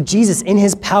 So Jesus, in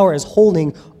his power, is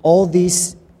holding all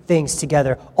these things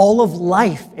together. All of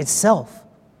life itself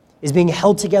is being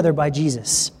held together by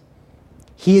Jesus.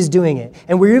 He is doing it.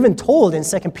 And we're even told in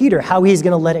 2 Peter how he's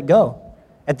going to let it go.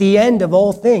 At the end of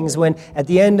all things, at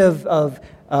the end of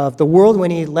the world, when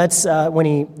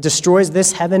he destroys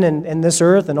this heaven and this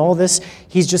earth and all this,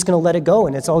 he's just going to let it go.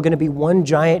 And it's all going to be one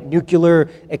giant nuclear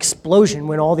explosion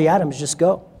when all the atoms just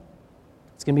go.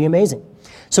 It's going to be amazing.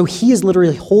 So he is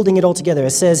literally holding it all together.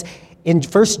 It says in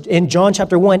John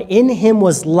chapter 1, in him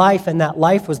was life, and that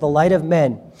life was the light of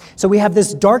men. So we have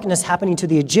this darkness happening to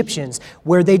the Egyptians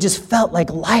where they just felt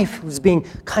like life was being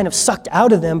kind of sucked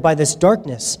out of them by this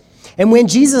darkness. And when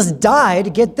Jesus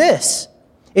died, get this,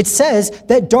 it says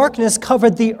that darkness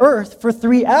covered the earth for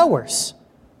 3 hours.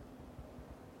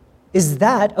 Is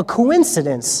that a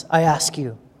coincidence, I ask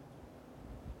you?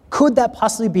 Could that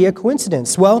possibly be a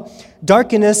coincidence? Well,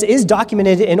 darkness is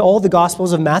documented in all the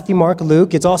Gospels of Matthew, Mark,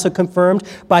 Luke. It's also confirmed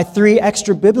by 3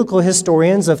 extra biblical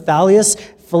historians of Thalius,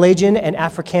 Phlegon, and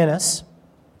Africanus.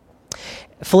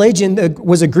 Phlegon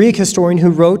was a Greek historian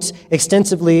who wrote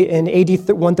extensively in AD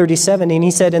 137, and he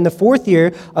said, in the 4th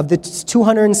year of the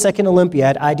 202nd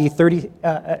Olympiad,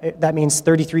 that means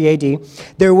 33 AD,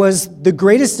 there was the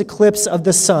greatest eclipse of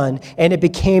the sun, and it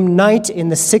became night in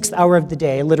the 6th hour of the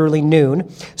day, literally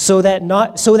noon, so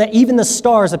that even the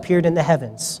stars appeared in the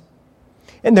heavens.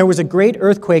 And there was a great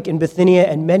earthquake in Bithynia,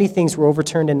 and many things were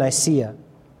overturned in Nicaea.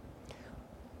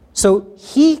 So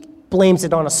he blames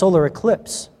it on a solar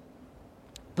eclipse.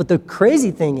 But the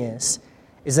crazy thing is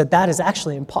that is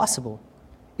actually impossible.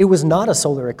 It was not a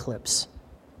solar eclipse.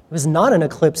 It was not an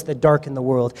eclipse that darkened the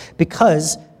world,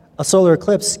 because a solar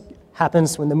eclipse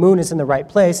happens when the moon is in the right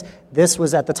place. This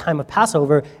was at the time of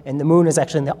Passover, and the moon is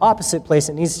actually in the opposite place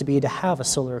it needs to be to have a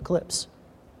solar eclipse.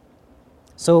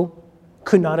 So,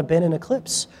 could not have been an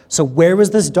eclipse. So where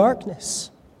was this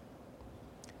darkness?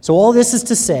 So all this is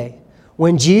to say,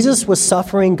 when Jesus was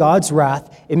suffering God's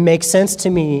wrath, it makes sense to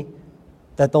me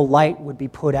that the light would be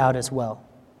put out as well.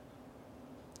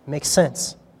 It makes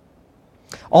sense.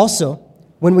 Also,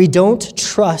 when we don't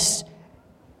trust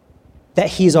that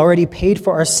he's already paid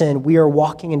for our sin, we are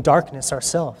walking in darkness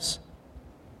ourselves.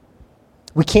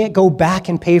 We can't go back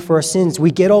and pay for our sins.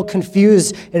 We get all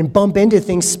confused and bump into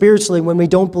things spiritually when we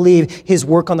don't believe his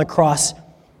work on the cross.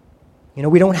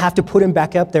 We don't have to put him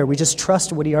back up there. We just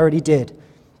trust what he already did.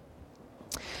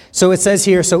 So it says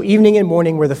here, so evening and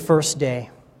morning were the first day.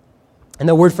 And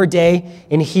the word for day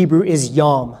in Hebrew is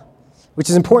yom, which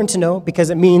is important to know because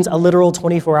it means a literal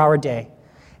 24-hour day.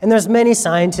 And there's many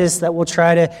scientists that will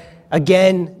try to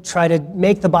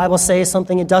make the Bible say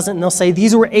something it doesn't, and they'll say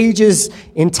these were ages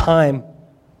in time.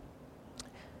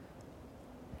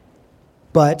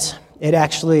 But it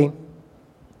actually,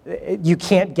 you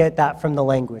can't get that from the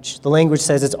language. The language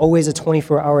says it's always a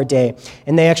 24-hour day.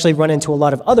 And they actually run into a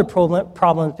lot of other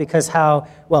problems because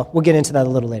we'll get into that a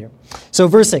little later. So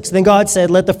verse 6, then God said,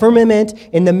 let the firmament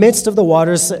in the midst of the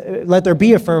waters, let there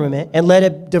be a firmament, and let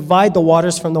it divide the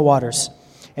waters from the waters.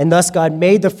 And thus God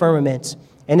made the firmament,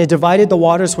 and it divided the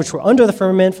waters which were under the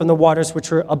firmament from the waters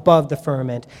which were above the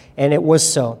firmament. And it was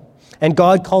so. And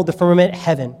God called the firmament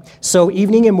heaven. So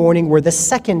evening and morning were the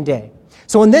second day.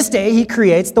 So on this day, he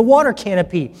creates the water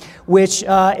canopy,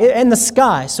 and the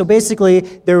sky. So basically,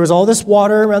 there was all this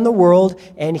water around the world,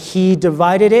 and he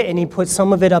divided it, and he put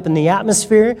some of it up in the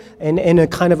atmosphere, and in a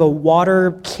kind of a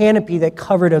water canopy that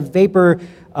covered a vapor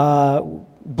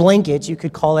blanket, you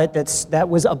could call it, that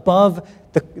was above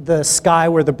the sky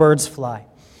where the birds fly.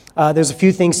 There's a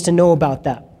few things to know about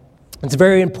that. It's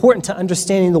very important to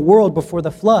understanding the world before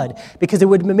the flood, because it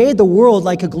would have made the world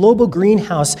like a global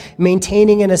greenhouse,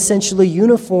 maintaining an essentially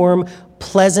uniform,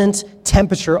 pleasant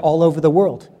temperature all over the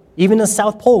world. Even the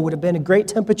South Pole would have been a great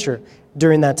temperature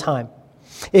during that time.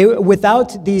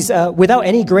 Without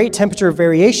any great temperature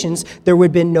variations, there would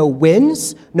have been no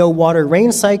winds, no water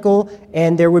rain cycle,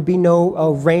 and there would be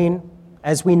no rain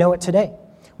as we know it today.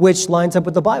 which lines up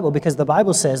with the Bible because the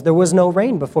Bible says there was no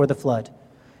rain before the flood,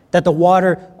 that the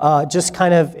water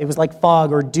it was like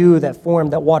fog or dew that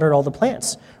formed that watered all the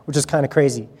plants, which is kind of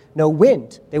crazy. No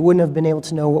wind. They wouldn't have been able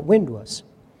to know what wind was.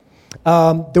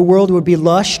 The world would be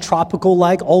lush,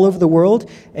 tropical-like all over the world,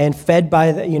 and fed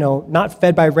by, not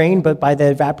fed by rain, but by the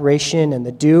evaporation and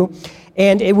the dew.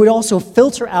 And it would also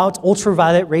filter out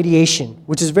ultraviolet radiation,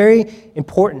 which is very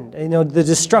important. The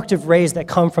destructive rays that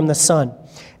come from the sun.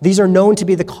 These are known to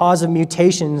be the cause of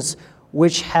mutations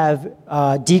which have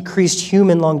decreased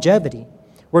human longevity.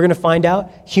 We're going to find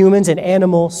out humans and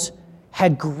animals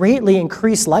had greatly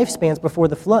increased lifespans before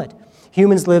the flood.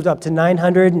 Humans lived up to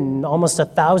 900 and almost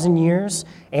 1,000 years.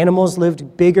 Animals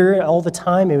lived bigger all the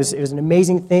time. It was an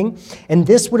amazing thing. And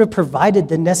this would have provided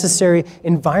the necessary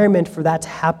environment for that to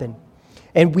happen.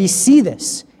 And we see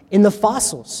this in the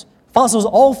fossils. Fossils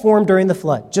all formed during the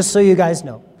flood, just so you guys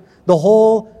know. The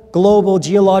whole global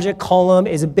geologic column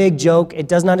is a big joke. It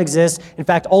does not exist. In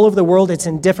fact, all over the world, it's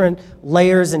in different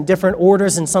layers and different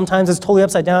orders, and sometimes it's totally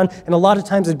upside down. And a lot of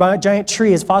times, a giant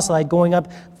tree is fossilized going up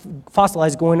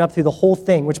through the whole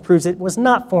thing, which proves it was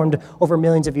not formed over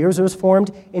millions of years. It was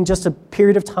formed in just a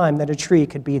period of time that a tree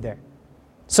could be there.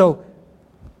 So,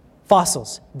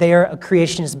 fossils, they are a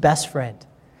creationist's best friend.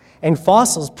 And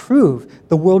fossils prove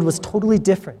the world was totally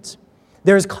different.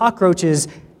 There's cockroaches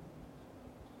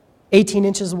 18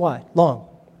 inches wide, long.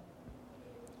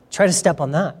 Try to step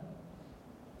on that.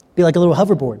 Be like a little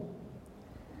hoverboard.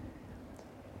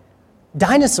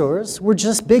 Dinosaurs were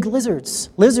just big lizards.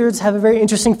 Lizards have a very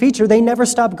interesting feature. They never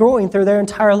stop growing through their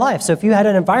entire life. So if you had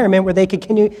an environment where they could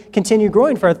continue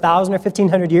growing for 1,000 or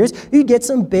 1,500 years, you'd get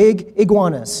some big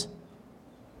iguanas.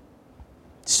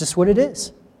 It's just what it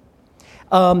is.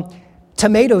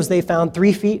 Tomatoes they found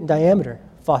 3 feet in diameter,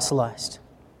 fossilized.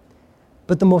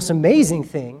 But the most amazing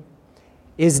thing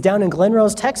is down in Glen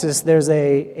Rose, Texas, there's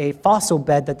a fossil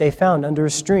bed that they found under a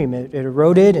stream. It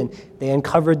eroded, and they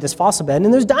uncovered this fossil bed.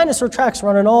 And there's dinosaur tracks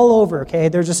running all over, okay?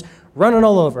 They're just running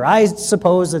all over. I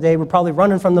suppose that they were probably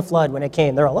running from the flood when it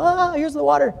came. They're all, here's the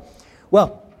water.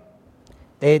 Well,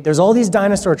 there's all these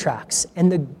dinosaur tracks.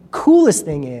 And the coolest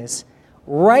thing is,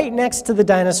 right next to the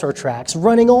dinosaur tracks,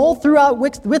 running all throughout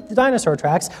with the dinosaur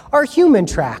tracks, are human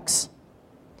tracks.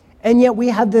 And yet we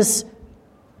have this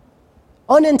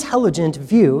unintelligent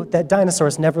view that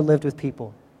dinosaurs never lived with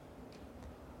people.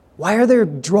 Why are there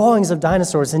drawings of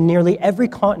dinosaurs in nearly every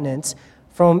continent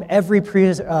from every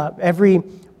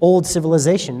old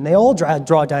civilization? They all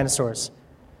draw dinosaurs.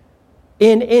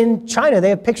 In China, they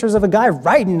have pictures of a guy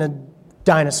riding a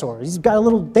dinosaur. He's got a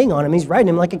little thing on him. He's riding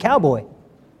him like a cowboy.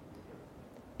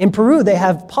 In Peru, they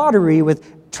have pottery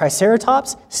with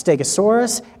Triceratops,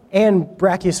 Stegosaurus, and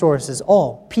Brachiosauruses,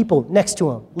 all people next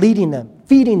to them, leading them,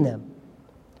 feeding them.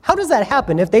 How does that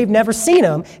happen if they've never seen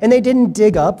them and they didn't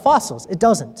dig up fossils? It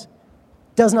doesn't.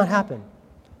 It does not happen.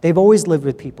 They've always lived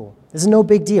with people. This is no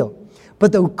big deal.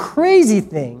 But the crazy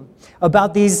thing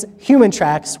about these human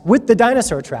tracks with the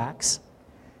dinosaur tracks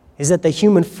is that the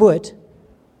human foot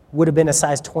would have been a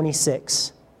size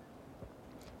 26.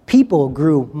 People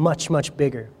grew much, much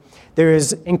bigger. There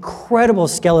is incredible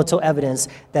skeletal evidence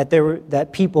that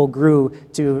people grew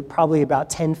to probably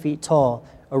about 10 feet tall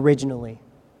originally.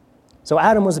 So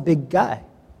Adam was a big guy.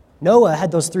 Noah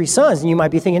had those 3 sons, and you might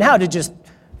be thinking, how did just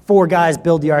 4 guys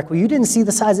build the ark? Well, you didn't see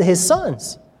the size of his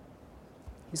sons.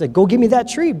 He's like, go give me that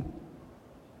tree,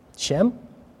 Shem.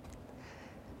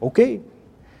 Okay.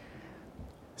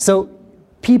 So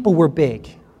people were big.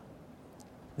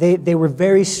 They were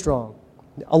very strong.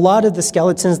 A lot of the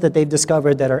skeletons that they've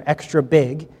discovered that are extra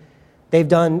big, they've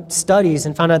done studies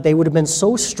and found out they would have been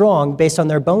so strong based on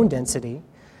their bone density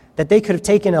that they could have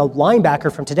taken a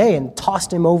linebacker from today and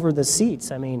tossed him over the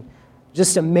seats. I mean,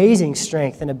 just amazing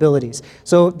strength and abilities.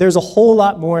 So there's a whole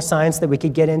lot more science that we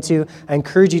could get into. I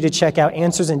encourage you to check out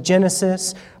Answers in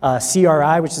Genesis,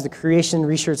 CRI, which is the Creation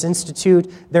Research Institute.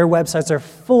 Their websites are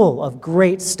full of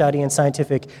great study and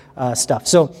scientific stuff.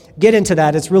 So get into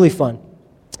that. It's really fun.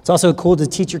 It's also cool to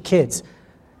teach your kids.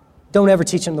 Don't ever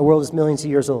teach them the world is millions of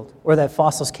years old or that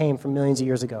fossils came from millions of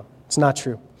years ago. It's not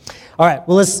true. All right,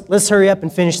 well, let's hurry up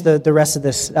and finish the rest of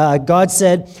this. God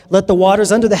said, let the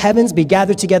waters under the heavens be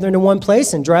gathered together into one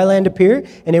place and dry land appear,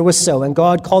 and it was so. And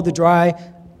God called the dry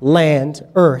land,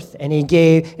 earth, and he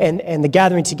gave, and the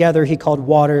gathering together he called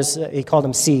waters, he called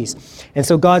them seas. And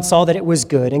so God saw that it was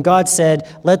good. And God said,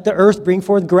 let the earth bring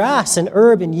forth grass and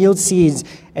herb and yield seeds,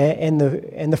 and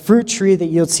the fruit tree that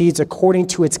yields seeds according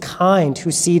to its kind,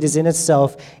 whose seed is in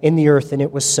itself in the earth. And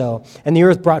it was so. And the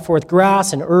earth brought forth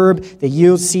grass and herb that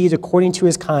yields seed according to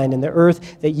his kind, and the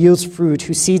earth that yields fruit,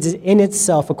 whose seed is in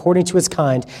itself according to its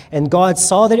kind. And God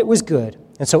saw that it was good.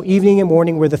 And so evening and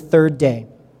morning were the third day.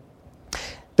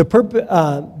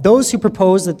 Those who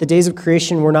propose that the days of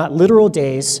creation were not literal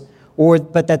days,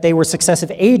 but that they were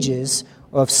successive ages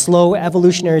of slow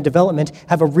evolutionary development,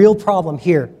 have a real problem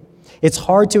here. It's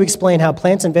hard to explain how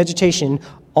plants and vegetation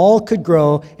all could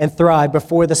grow and thrive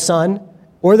before the sun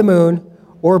or the moon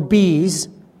or bees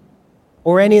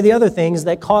or any of the other things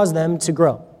that cause them to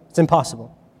grow. It's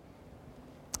impossible.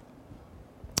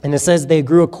 And it says they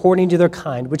grew according to their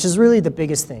kind, which is really the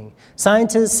biggest thing.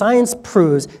 Science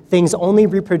proves things only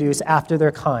reproduce after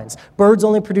their kinds. Birds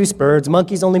only produce birds,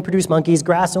 monkeys only produce monkeys,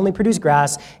 grass only produce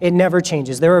grass. It never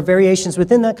changes. There are variations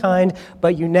within that kind,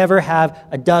 but you never have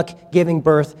a duck giving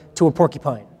birth to a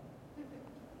porcupine.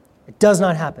 It does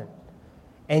not happen.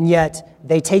 And yet,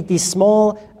 they take these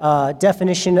small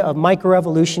definition of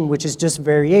microevolution, which is just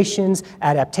variations,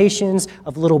 adaptations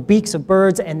of little beaks of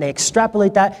birds, and they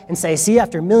extrapolate that and say, see,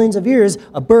 after millions of years,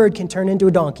 a bird can turn into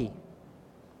a donkey.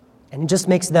 And it just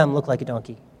makes them look like a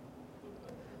donkey.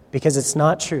 Because it's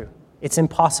not true. It's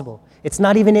impossible. It's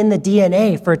not even in the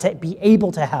DNA for it to be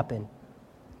able to happen.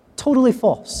 Totally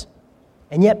false.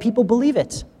 And yet people believe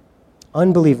it.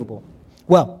 Unbelievable.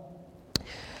 Well,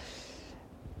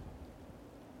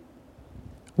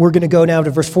 we're going to go now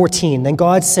to verse 14. Then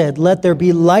God said, let there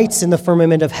be lights in the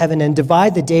firmament of heaven, and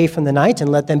divide the day from the night, and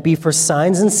let them be for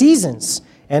signs and seasons,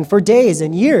 and for days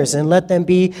and years, and let them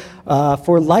be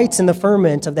for lights in the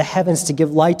firmament of the heavens to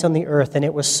give light on the earth. And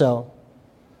it was so.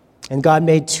 And God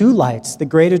made two lights, the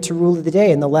greater to rule the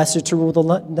day and the lesser to rule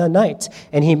the night.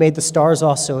 And he made the stars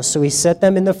also. So he set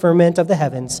them in the firmament of the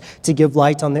heavens to give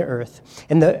light on the earth,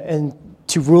 and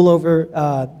to rule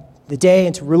over the day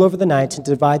and to rule over the night, and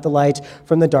to divide the light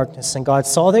from the darkness. And God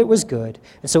saw that it was good.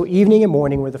 And so evening and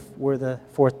morning were the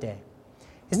fourth day.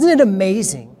 Isn't it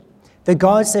amazing that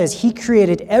God says he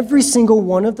created every single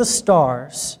one of the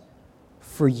stars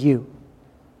for you?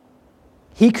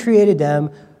 He created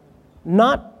them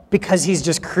not because he's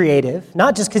just creative,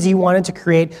 not just because he wanted to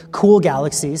create cool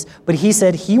galaxies, but he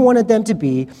said he wanted them to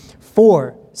be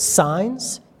for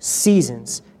signs,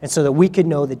 seasons, and so that we could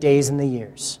know the days and the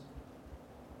years.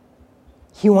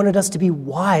 He wanted us to be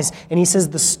wise, and he says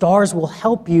the stars will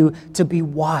help you to be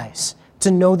wise, to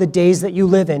know the days that you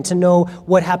live in, to know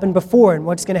what happened before and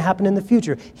what's going to happen in the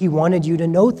future. He wanted you to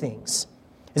know things.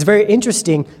 It's very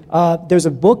interesting. There's a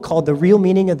book called The Real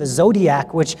Meaning of the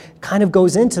Zodiac, which kind of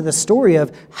goes into the story of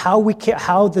how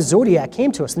the zodiac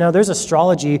came to us. Now, there's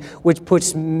astrology, which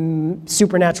puts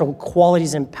supernatural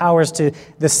qualities and powers to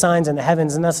the signs in the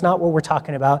heavens, and that's not what we're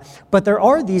talking about. But there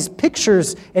are these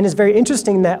pictures, and it's very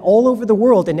interesting that all over the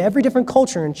world, in every different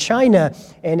culture, in China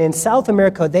and in South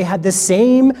America, they had the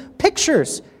same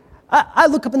pictures. I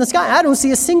look up in the sky, I don't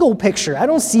see a single picture. I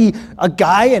don't see a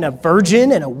guy and a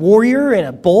virgin and a warrior and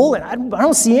a bull, and I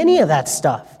don't see any of that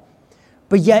stuff.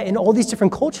 But yet, in all these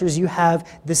different cultures, you have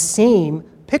the same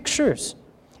pictures.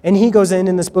 And he goes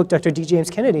in this book, Dr. D. James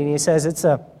Kennedy, and he says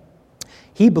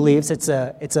he believes it's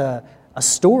a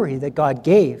story that God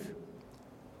gave.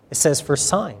 It says for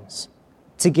signs,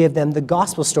 to give them the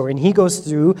gospel story. And he goes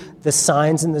through the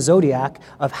signs in the zodiac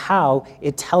of how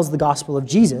it tells the gospel of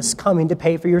Jesus coming to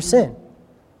pay for your sin.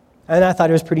 And I thought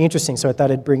it was pretty interesting, so I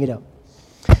thought I'd bring it up.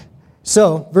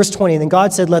 So, verse 20, then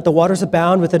God said, let the waters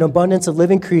abound with an abundance of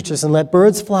living creatures, and let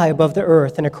birds fly above the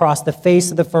earth and across the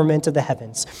face of the firmament of the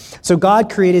heavens. So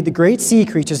God created the great sea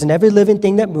creatures and every living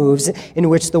thing that moves, in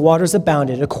which the waters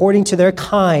abounded, according to their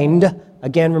kind.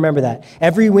 Again, remember that.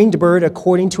 Every winged bird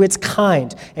according to its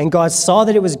kind. And God saw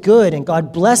that it was good, and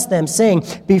God blessed them, saying,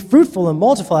 be fruitful and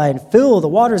multiply, and fill the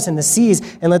waters and the seas,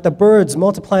 and let the birds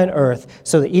multiply on earth.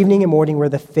 So the evening and morning were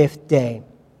the fifth day.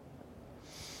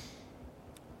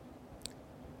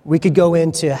 We could go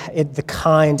into the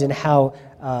kind and how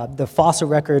the fossil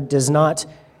record does not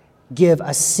give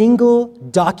a single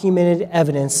documented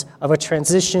evidence of a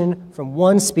transition from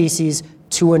one species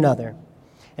to another.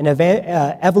 And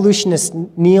evolutionist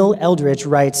Neil Eldridge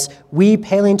writes, we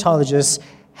paleontologists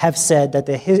have said that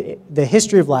the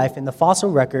history of life in the fossil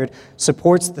record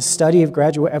supports the study of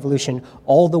gradual evolution,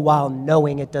 all the while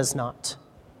knowing it does not.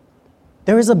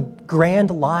 There is a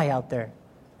grand lie out there,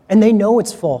 and they know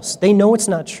it's false. They know it's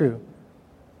not true.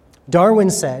 Darwin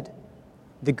said,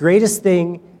 the greatest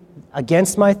thing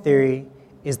against my theory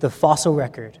is the fossil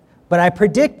record. But I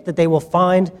predict that they will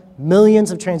find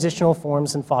millions of transitional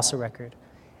forms in fossil record.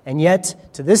 And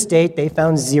yet, to this date, they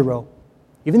found 0.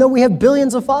 Even though we have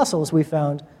billions of fossils we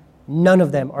found, none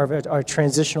of them are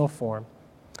transitional form.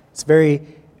 It's very,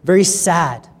 very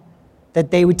sad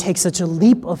that they would take such a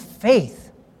leap of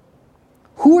faith.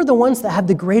 Who are the ones that have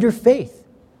the greater faith?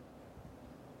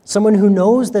 Someone who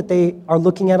knows that they are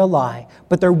looking at a lie,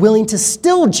 but they're willing to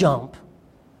still jump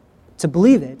to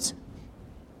believe it.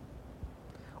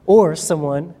 Or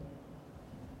someone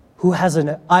who has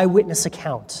an eyewitness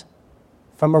account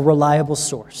from a reliable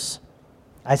source.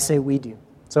 I say we do.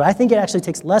 So I think it actually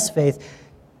takes less faith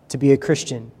to be a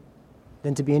Christian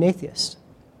than to be an atheist.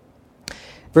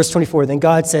 Verse 24, then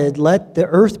God said, let the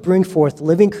earth bring forth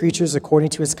living creatures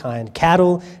according to its kind,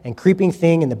 cattle and creeping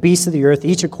thing and the beasts of the earth,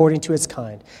 each according to its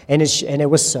kind. And it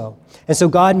was so. And so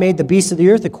God made the beasts of the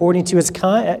earth according to its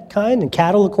kind, and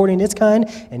cattle according to its kind,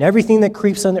 and everything that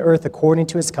creeps on the earth according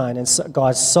to its kind. And so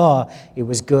God saw it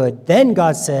was good. Then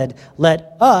God said,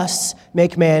 let us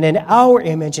make man in our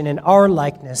image and in our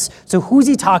likeness. So who's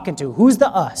he talking to? Who's the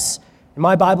us? In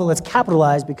my Bible, it's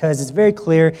capitalized because it's very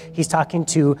clear he's talking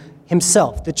to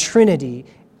himself, the Trinity,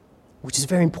 which is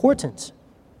very important.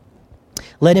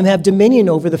 Let him have dominion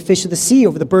over the fish of the sea,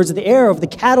 over the birds of the air, over the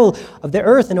cattle of the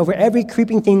earth, and over every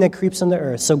creeping thing that creeps on the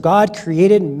earth. So God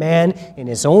created man in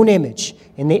his own image.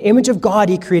 In the image of God,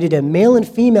 he created him. Male and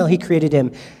female, he created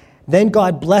him. Then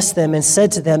God blessed them and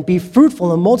said to them, be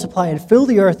fruitful and multiply and fill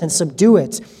the earth and subdue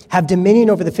it. Have dominion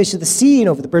over the fish of the sea and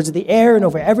over the birds of the air and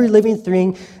over every living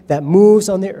thing that moves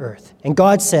on the earth. And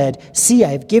God said, see,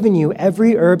 I have given you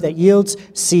every herb that yields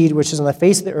seed, which is on the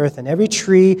face of the earth, and every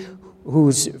tree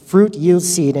whose fruit yields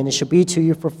seed, and it shall be to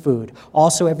you for food.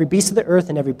 Also every beast of the earth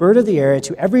and every bird of the air, and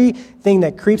to everything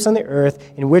that creeps on the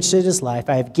earth in which it is life,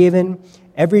 I have given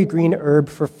every green herb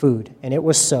for food. And it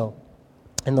was so.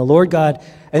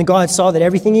 And God saw that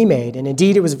everything he made, and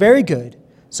indeed it was very good.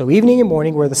 So evening and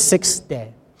morning were the 6th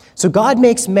day. So God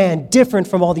makes man different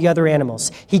from all the other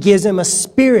animals. He gives him a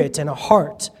spirit and a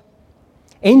heart.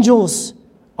 Angels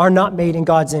are not made in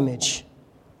God's image.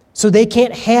 So they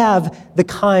can't have the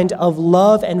kind of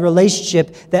love and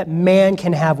relationship that man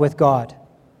can have with God.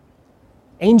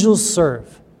 Angels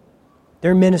serve.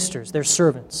 They're ministers. They're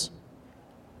servants.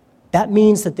 That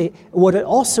means that what it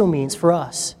also means for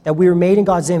us, that we were made in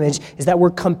God's image, is that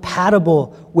we're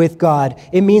compatible with God.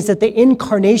 It means that the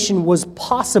incarnation was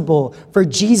possible for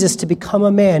Jesus to become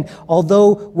a man.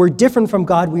 Although we're different from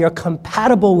God, we are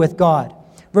compatible with God.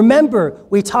 Remember,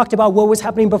 we talked about what was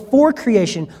happening before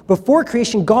creation. Before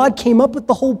creation, God came up with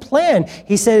the whole plan.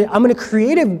 He said, I'm going to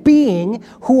create a being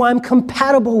who I'm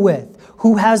compatible with,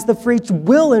 who has the free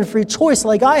will and free choice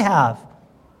like I have.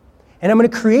 And I'm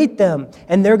going to create them,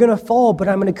 and they're going to fall, but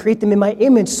I'm going to create them in my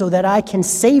image so that I can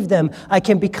save them. I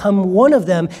can become one of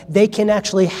them. They can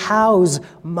actually house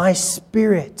my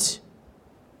spirit.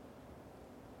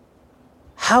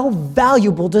 How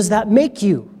valuable does that make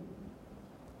you?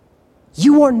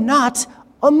 You are not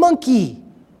a monkey.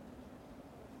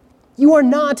 You are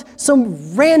not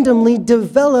some randomly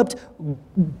developed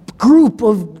group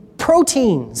of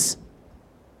proteins.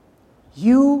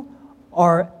 You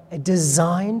are a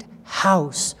designed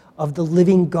house of the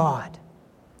living God,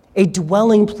 a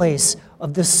dwelling place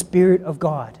of the Spirit of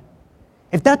God.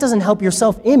 If that doesn't help your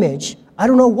self-image, I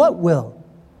don't know what will.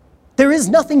 There is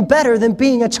nothing better than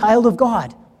being a child of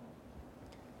God.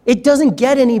 It doesn't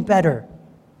get any better.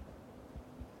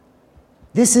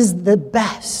 This is the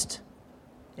best.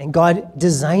 And God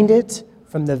designed it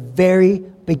from the very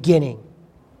beginning.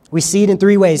 We see it in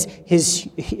 3 ways.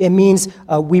 It means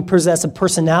we possess a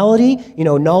personality,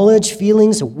 knowledge,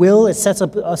 feelings, will. It sets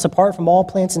us apart from all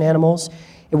plants and animals.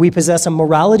 And we possess a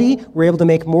morality. We're able to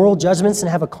make moral judgments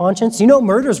and have a conscience.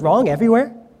 Murder's wrong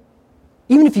everywhere.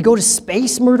 Even if you go to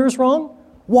space, murder's wrong.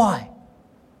 Why?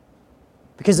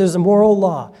 Because there's a moral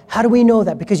law. How do we know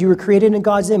that? Because you were created in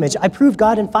God's image. I proved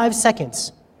God in 5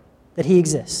 seconds that he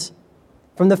exists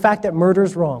from the fact that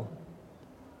murder's wrong.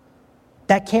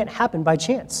 That can't happen by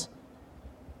chance.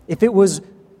 If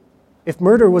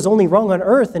murder was only wrong on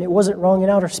Earth and it wasn't wrong in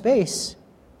outer space,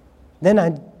 then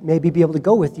I'd maybe be able to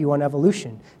go with you on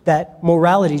evolution. That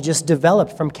morality just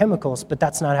developed from chemicals, but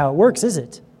that's not how it works, is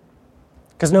it?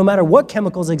 Because no matter what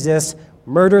chemicals exist,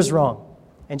 murder's wrong.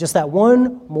 And just that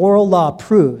one moral law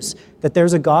proves that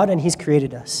there's a God and he's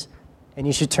created us. And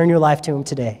you should turn your life to him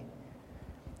today.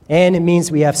 And it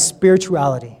means we have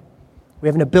spirituality. We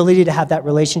have an ability to have that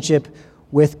relationship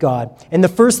with God. And the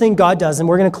first thing God does, and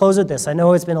we're going to close with this. I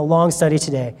know it's been a long study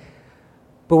today,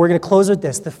 but we're going to close with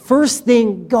this. The first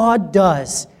thing God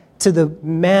does to the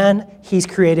man he's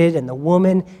created and the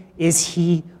woman is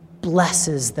he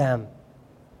blesses them.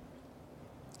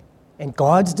 And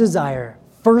God's desire,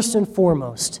 first and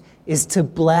foremost, is to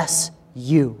bless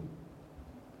you.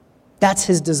 That's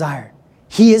his desire.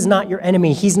 He is not your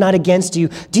enemy. He's not against you.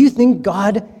 Do you think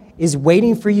God is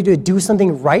waiting for you to do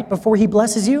something right before he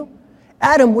blesses you?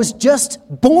 Adam was just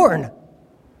born,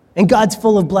 and God's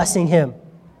full of blessing him.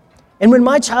 And when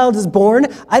my child is born,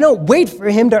 I don't wait for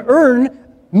him to earn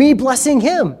me blessing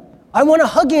him. I want to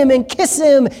hug him and kiss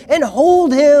him and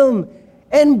hold him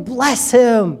and bless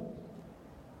him.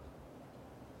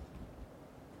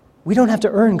 We don't have to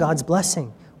earn God's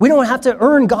blessing. We don't have to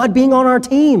earn God being on our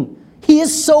team. He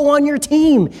is so on your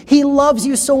team. He loves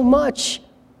you so much.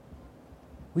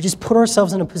 We just put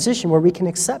ourselves in a position where we can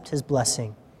accept his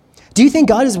blessing. Do you think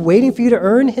God is waiting for you to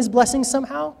earn his blessing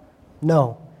somehow?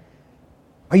 No.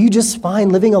 Are you just fine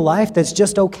living a life that's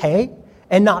just okay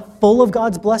and not full of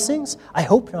God's blessings? I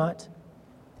hope not.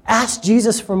 Ask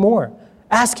Jesus for more.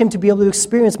 Ask him to be able to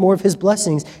experience more of his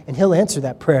blessings, and he'll answer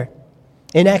that prayer.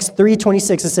 In Acts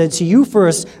 3:26, it said, "To you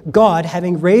first, God,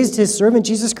 having raised his servant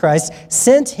Jesus Christ,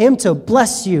 sent him to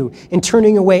bless you in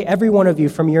turning away every one of you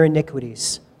from your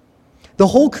iniquities." The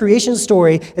whole creation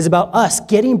story is about us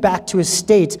getting back to a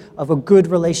state of a good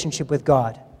relationship with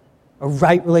God, a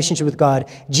right relationship with God.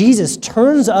 Jesus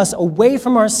turns us away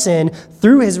from our sin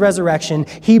through his resurrection.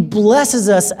 He blesses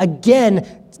us again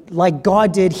like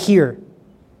God did here.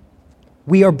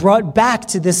 We are brought back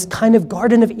to this kind of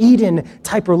Garden of Eden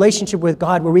type relationship with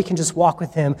God where we can just walk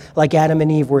with him like Adam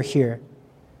and Eve were here.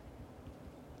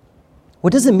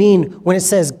 What does it mean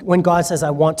when God says,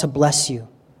 "I want to bless you"?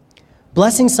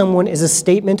 Blessing someone is a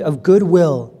statement of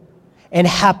goodwill and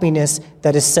happiness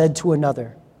that is said to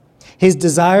another. His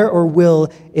desire or will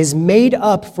is made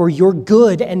up for your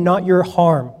good and not your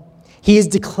harm. He is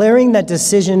declaring that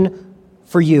decision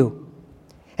for you.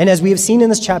 And as we have seen in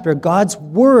this chapter, God's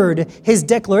word, his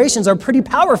declarations are pretty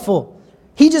powerful.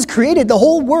 He just created the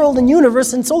whole world and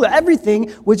universe and solar, everything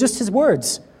with just his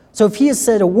words. So if he has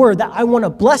said a word that I want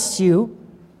to bless you,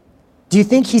 do you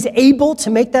think he's able to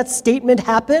make that statement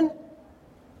happen?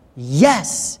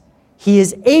 Yes, he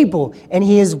is able and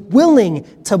he is willing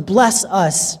to bless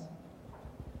us.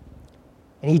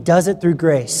 And he does it through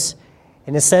grace.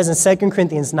 And it says in 2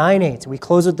 Corinthians 9:8, we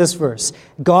close with this verse,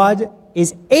 God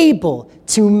is able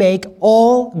to make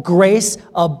all grace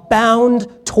abound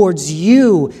towards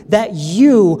you, that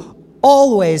you,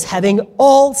 always having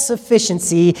all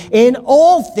sufficiency in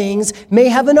all things, may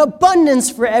have an abundance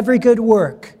for every good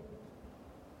work.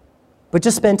 But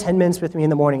just spend 10 minutes with me in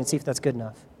the morning and see if that's good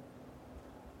enough.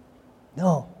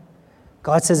 No.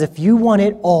 God says if you want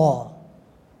it all,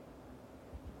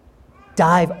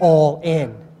 dive all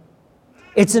in.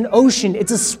 It's an ocean.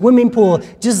 It's a swimming pool.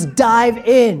 Just dive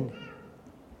in.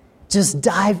 Just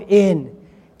dive in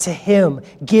to him.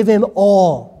 Give him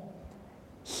all.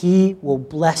 He will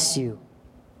bless you.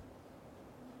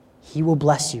 He will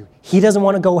bless you. He doesn't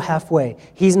want to go halfway.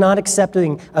 He's not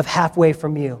accepting of halfway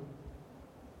from you.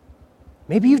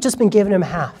 Maybe you've just been giving him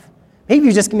half. Maybe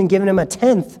you've just been giving him a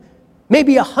 10th,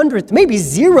 maybe 100th, maybe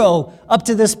 0 up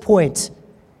to this point.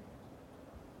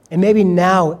 And maybe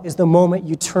now is the moment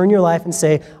you turn your life and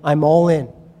say, I'm all in.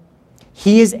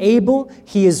 He is able,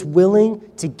 he is willing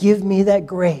to give me that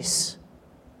grace,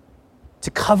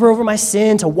 to cover over my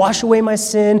sin, to wash away my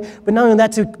sin, but not only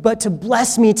that, but to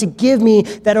bless me, to give me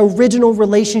that original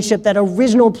relationship, that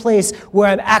original place where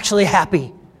I'm actually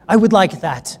happy. I would like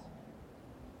that.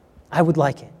 I would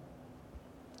like it.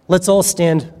 Let's all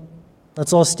stand.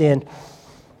 Let's all stand.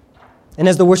 And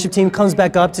as the worship team comes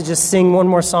back up to just sing one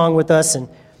more song with us, and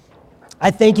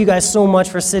I thank you guys so much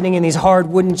for sitting in these hard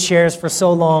wooden chairs for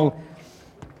so long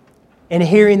and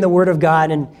hearing the word of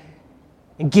God and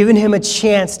giving him a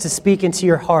chance to speak into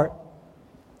your heart.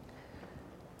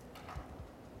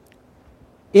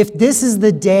 If this is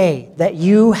the day that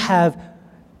you have,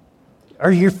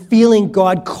 or you're feeling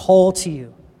God call to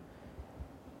you,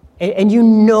 and you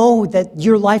know that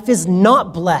your life is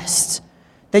not blessed,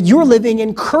 that you're living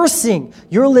in cursing,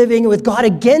 you're living with God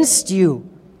against you,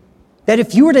 that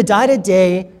if you were to die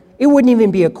today, it wouldn't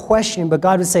even be a question, but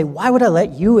God would say, why would I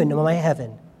let you into my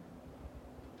heaven?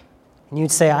 And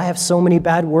you'd say, I have so many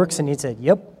bad works, and he'd say,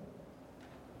 yep.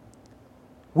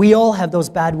 We all have those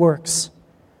bad works.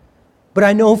 But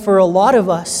I know for a lot of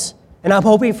us, and I'm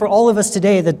hoping for all of us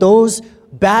today, that those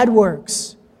bad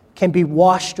works can be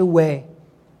washed away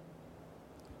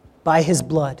by his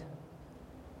blood.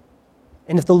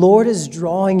 And if the Lord is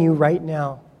drawing you right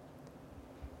now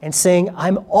and saying,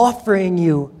 I'm offering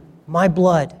you my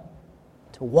blood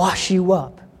to wash you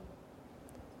up,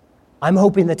 I'm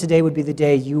hoping that today would be the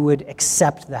day you would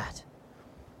accept that.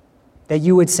 That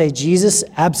you would say, Jesus,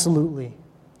 absolutely.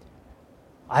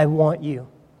 I want you.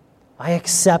 I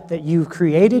accept that you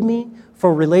created me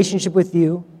for a relationship with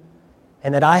you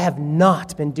and that I have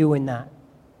not been doing that.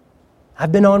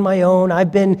 I've been on my own.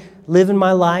 I've been living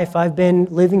my life. I've been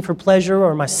living for pleasure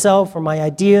or myself or my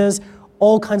ideas,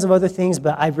 all kinds of other things,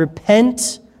 but I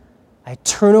repent. I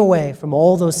turn away from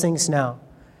all those things now.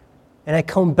 And I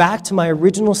come back to my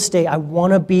original state. I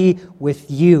want to be with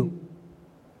you.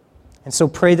 And so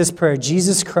pray this prayer.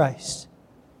 Jesus Christ,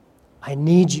 I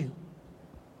need you.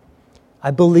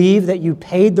 I believe that you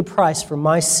paid the price for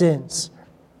my sins.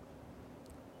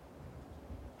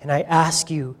 And I ask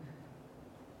you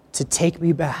to take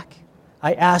me back.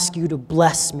 I ask you to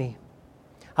bless me.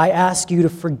 I ask you to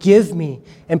forgive me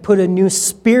and put a new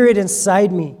spirit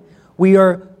inside me. We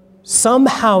are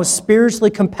somehow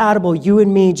spiritually compatible, you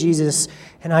and me, Jesus.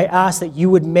 And I ask that you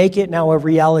would make it now a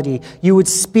reality. You would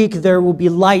speak, there will be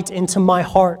light into my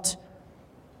heart.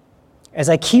 As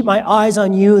I keep my eyes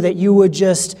on you, that you would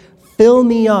just fill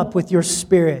me up with your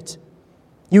Spirit.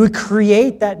 You would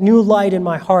create that new light in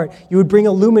my heart. You would bring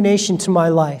illumination to my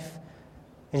life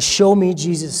and show me,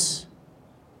 Jesus,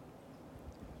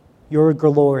 your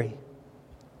glory.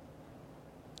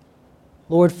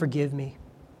 Lord, forgive me.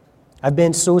 I've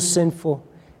been so sinful,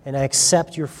 and I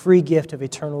accept your free gift of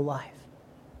eternal life.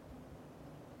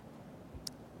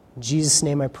 In Jesus'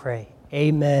 name I pray.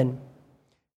 Amen.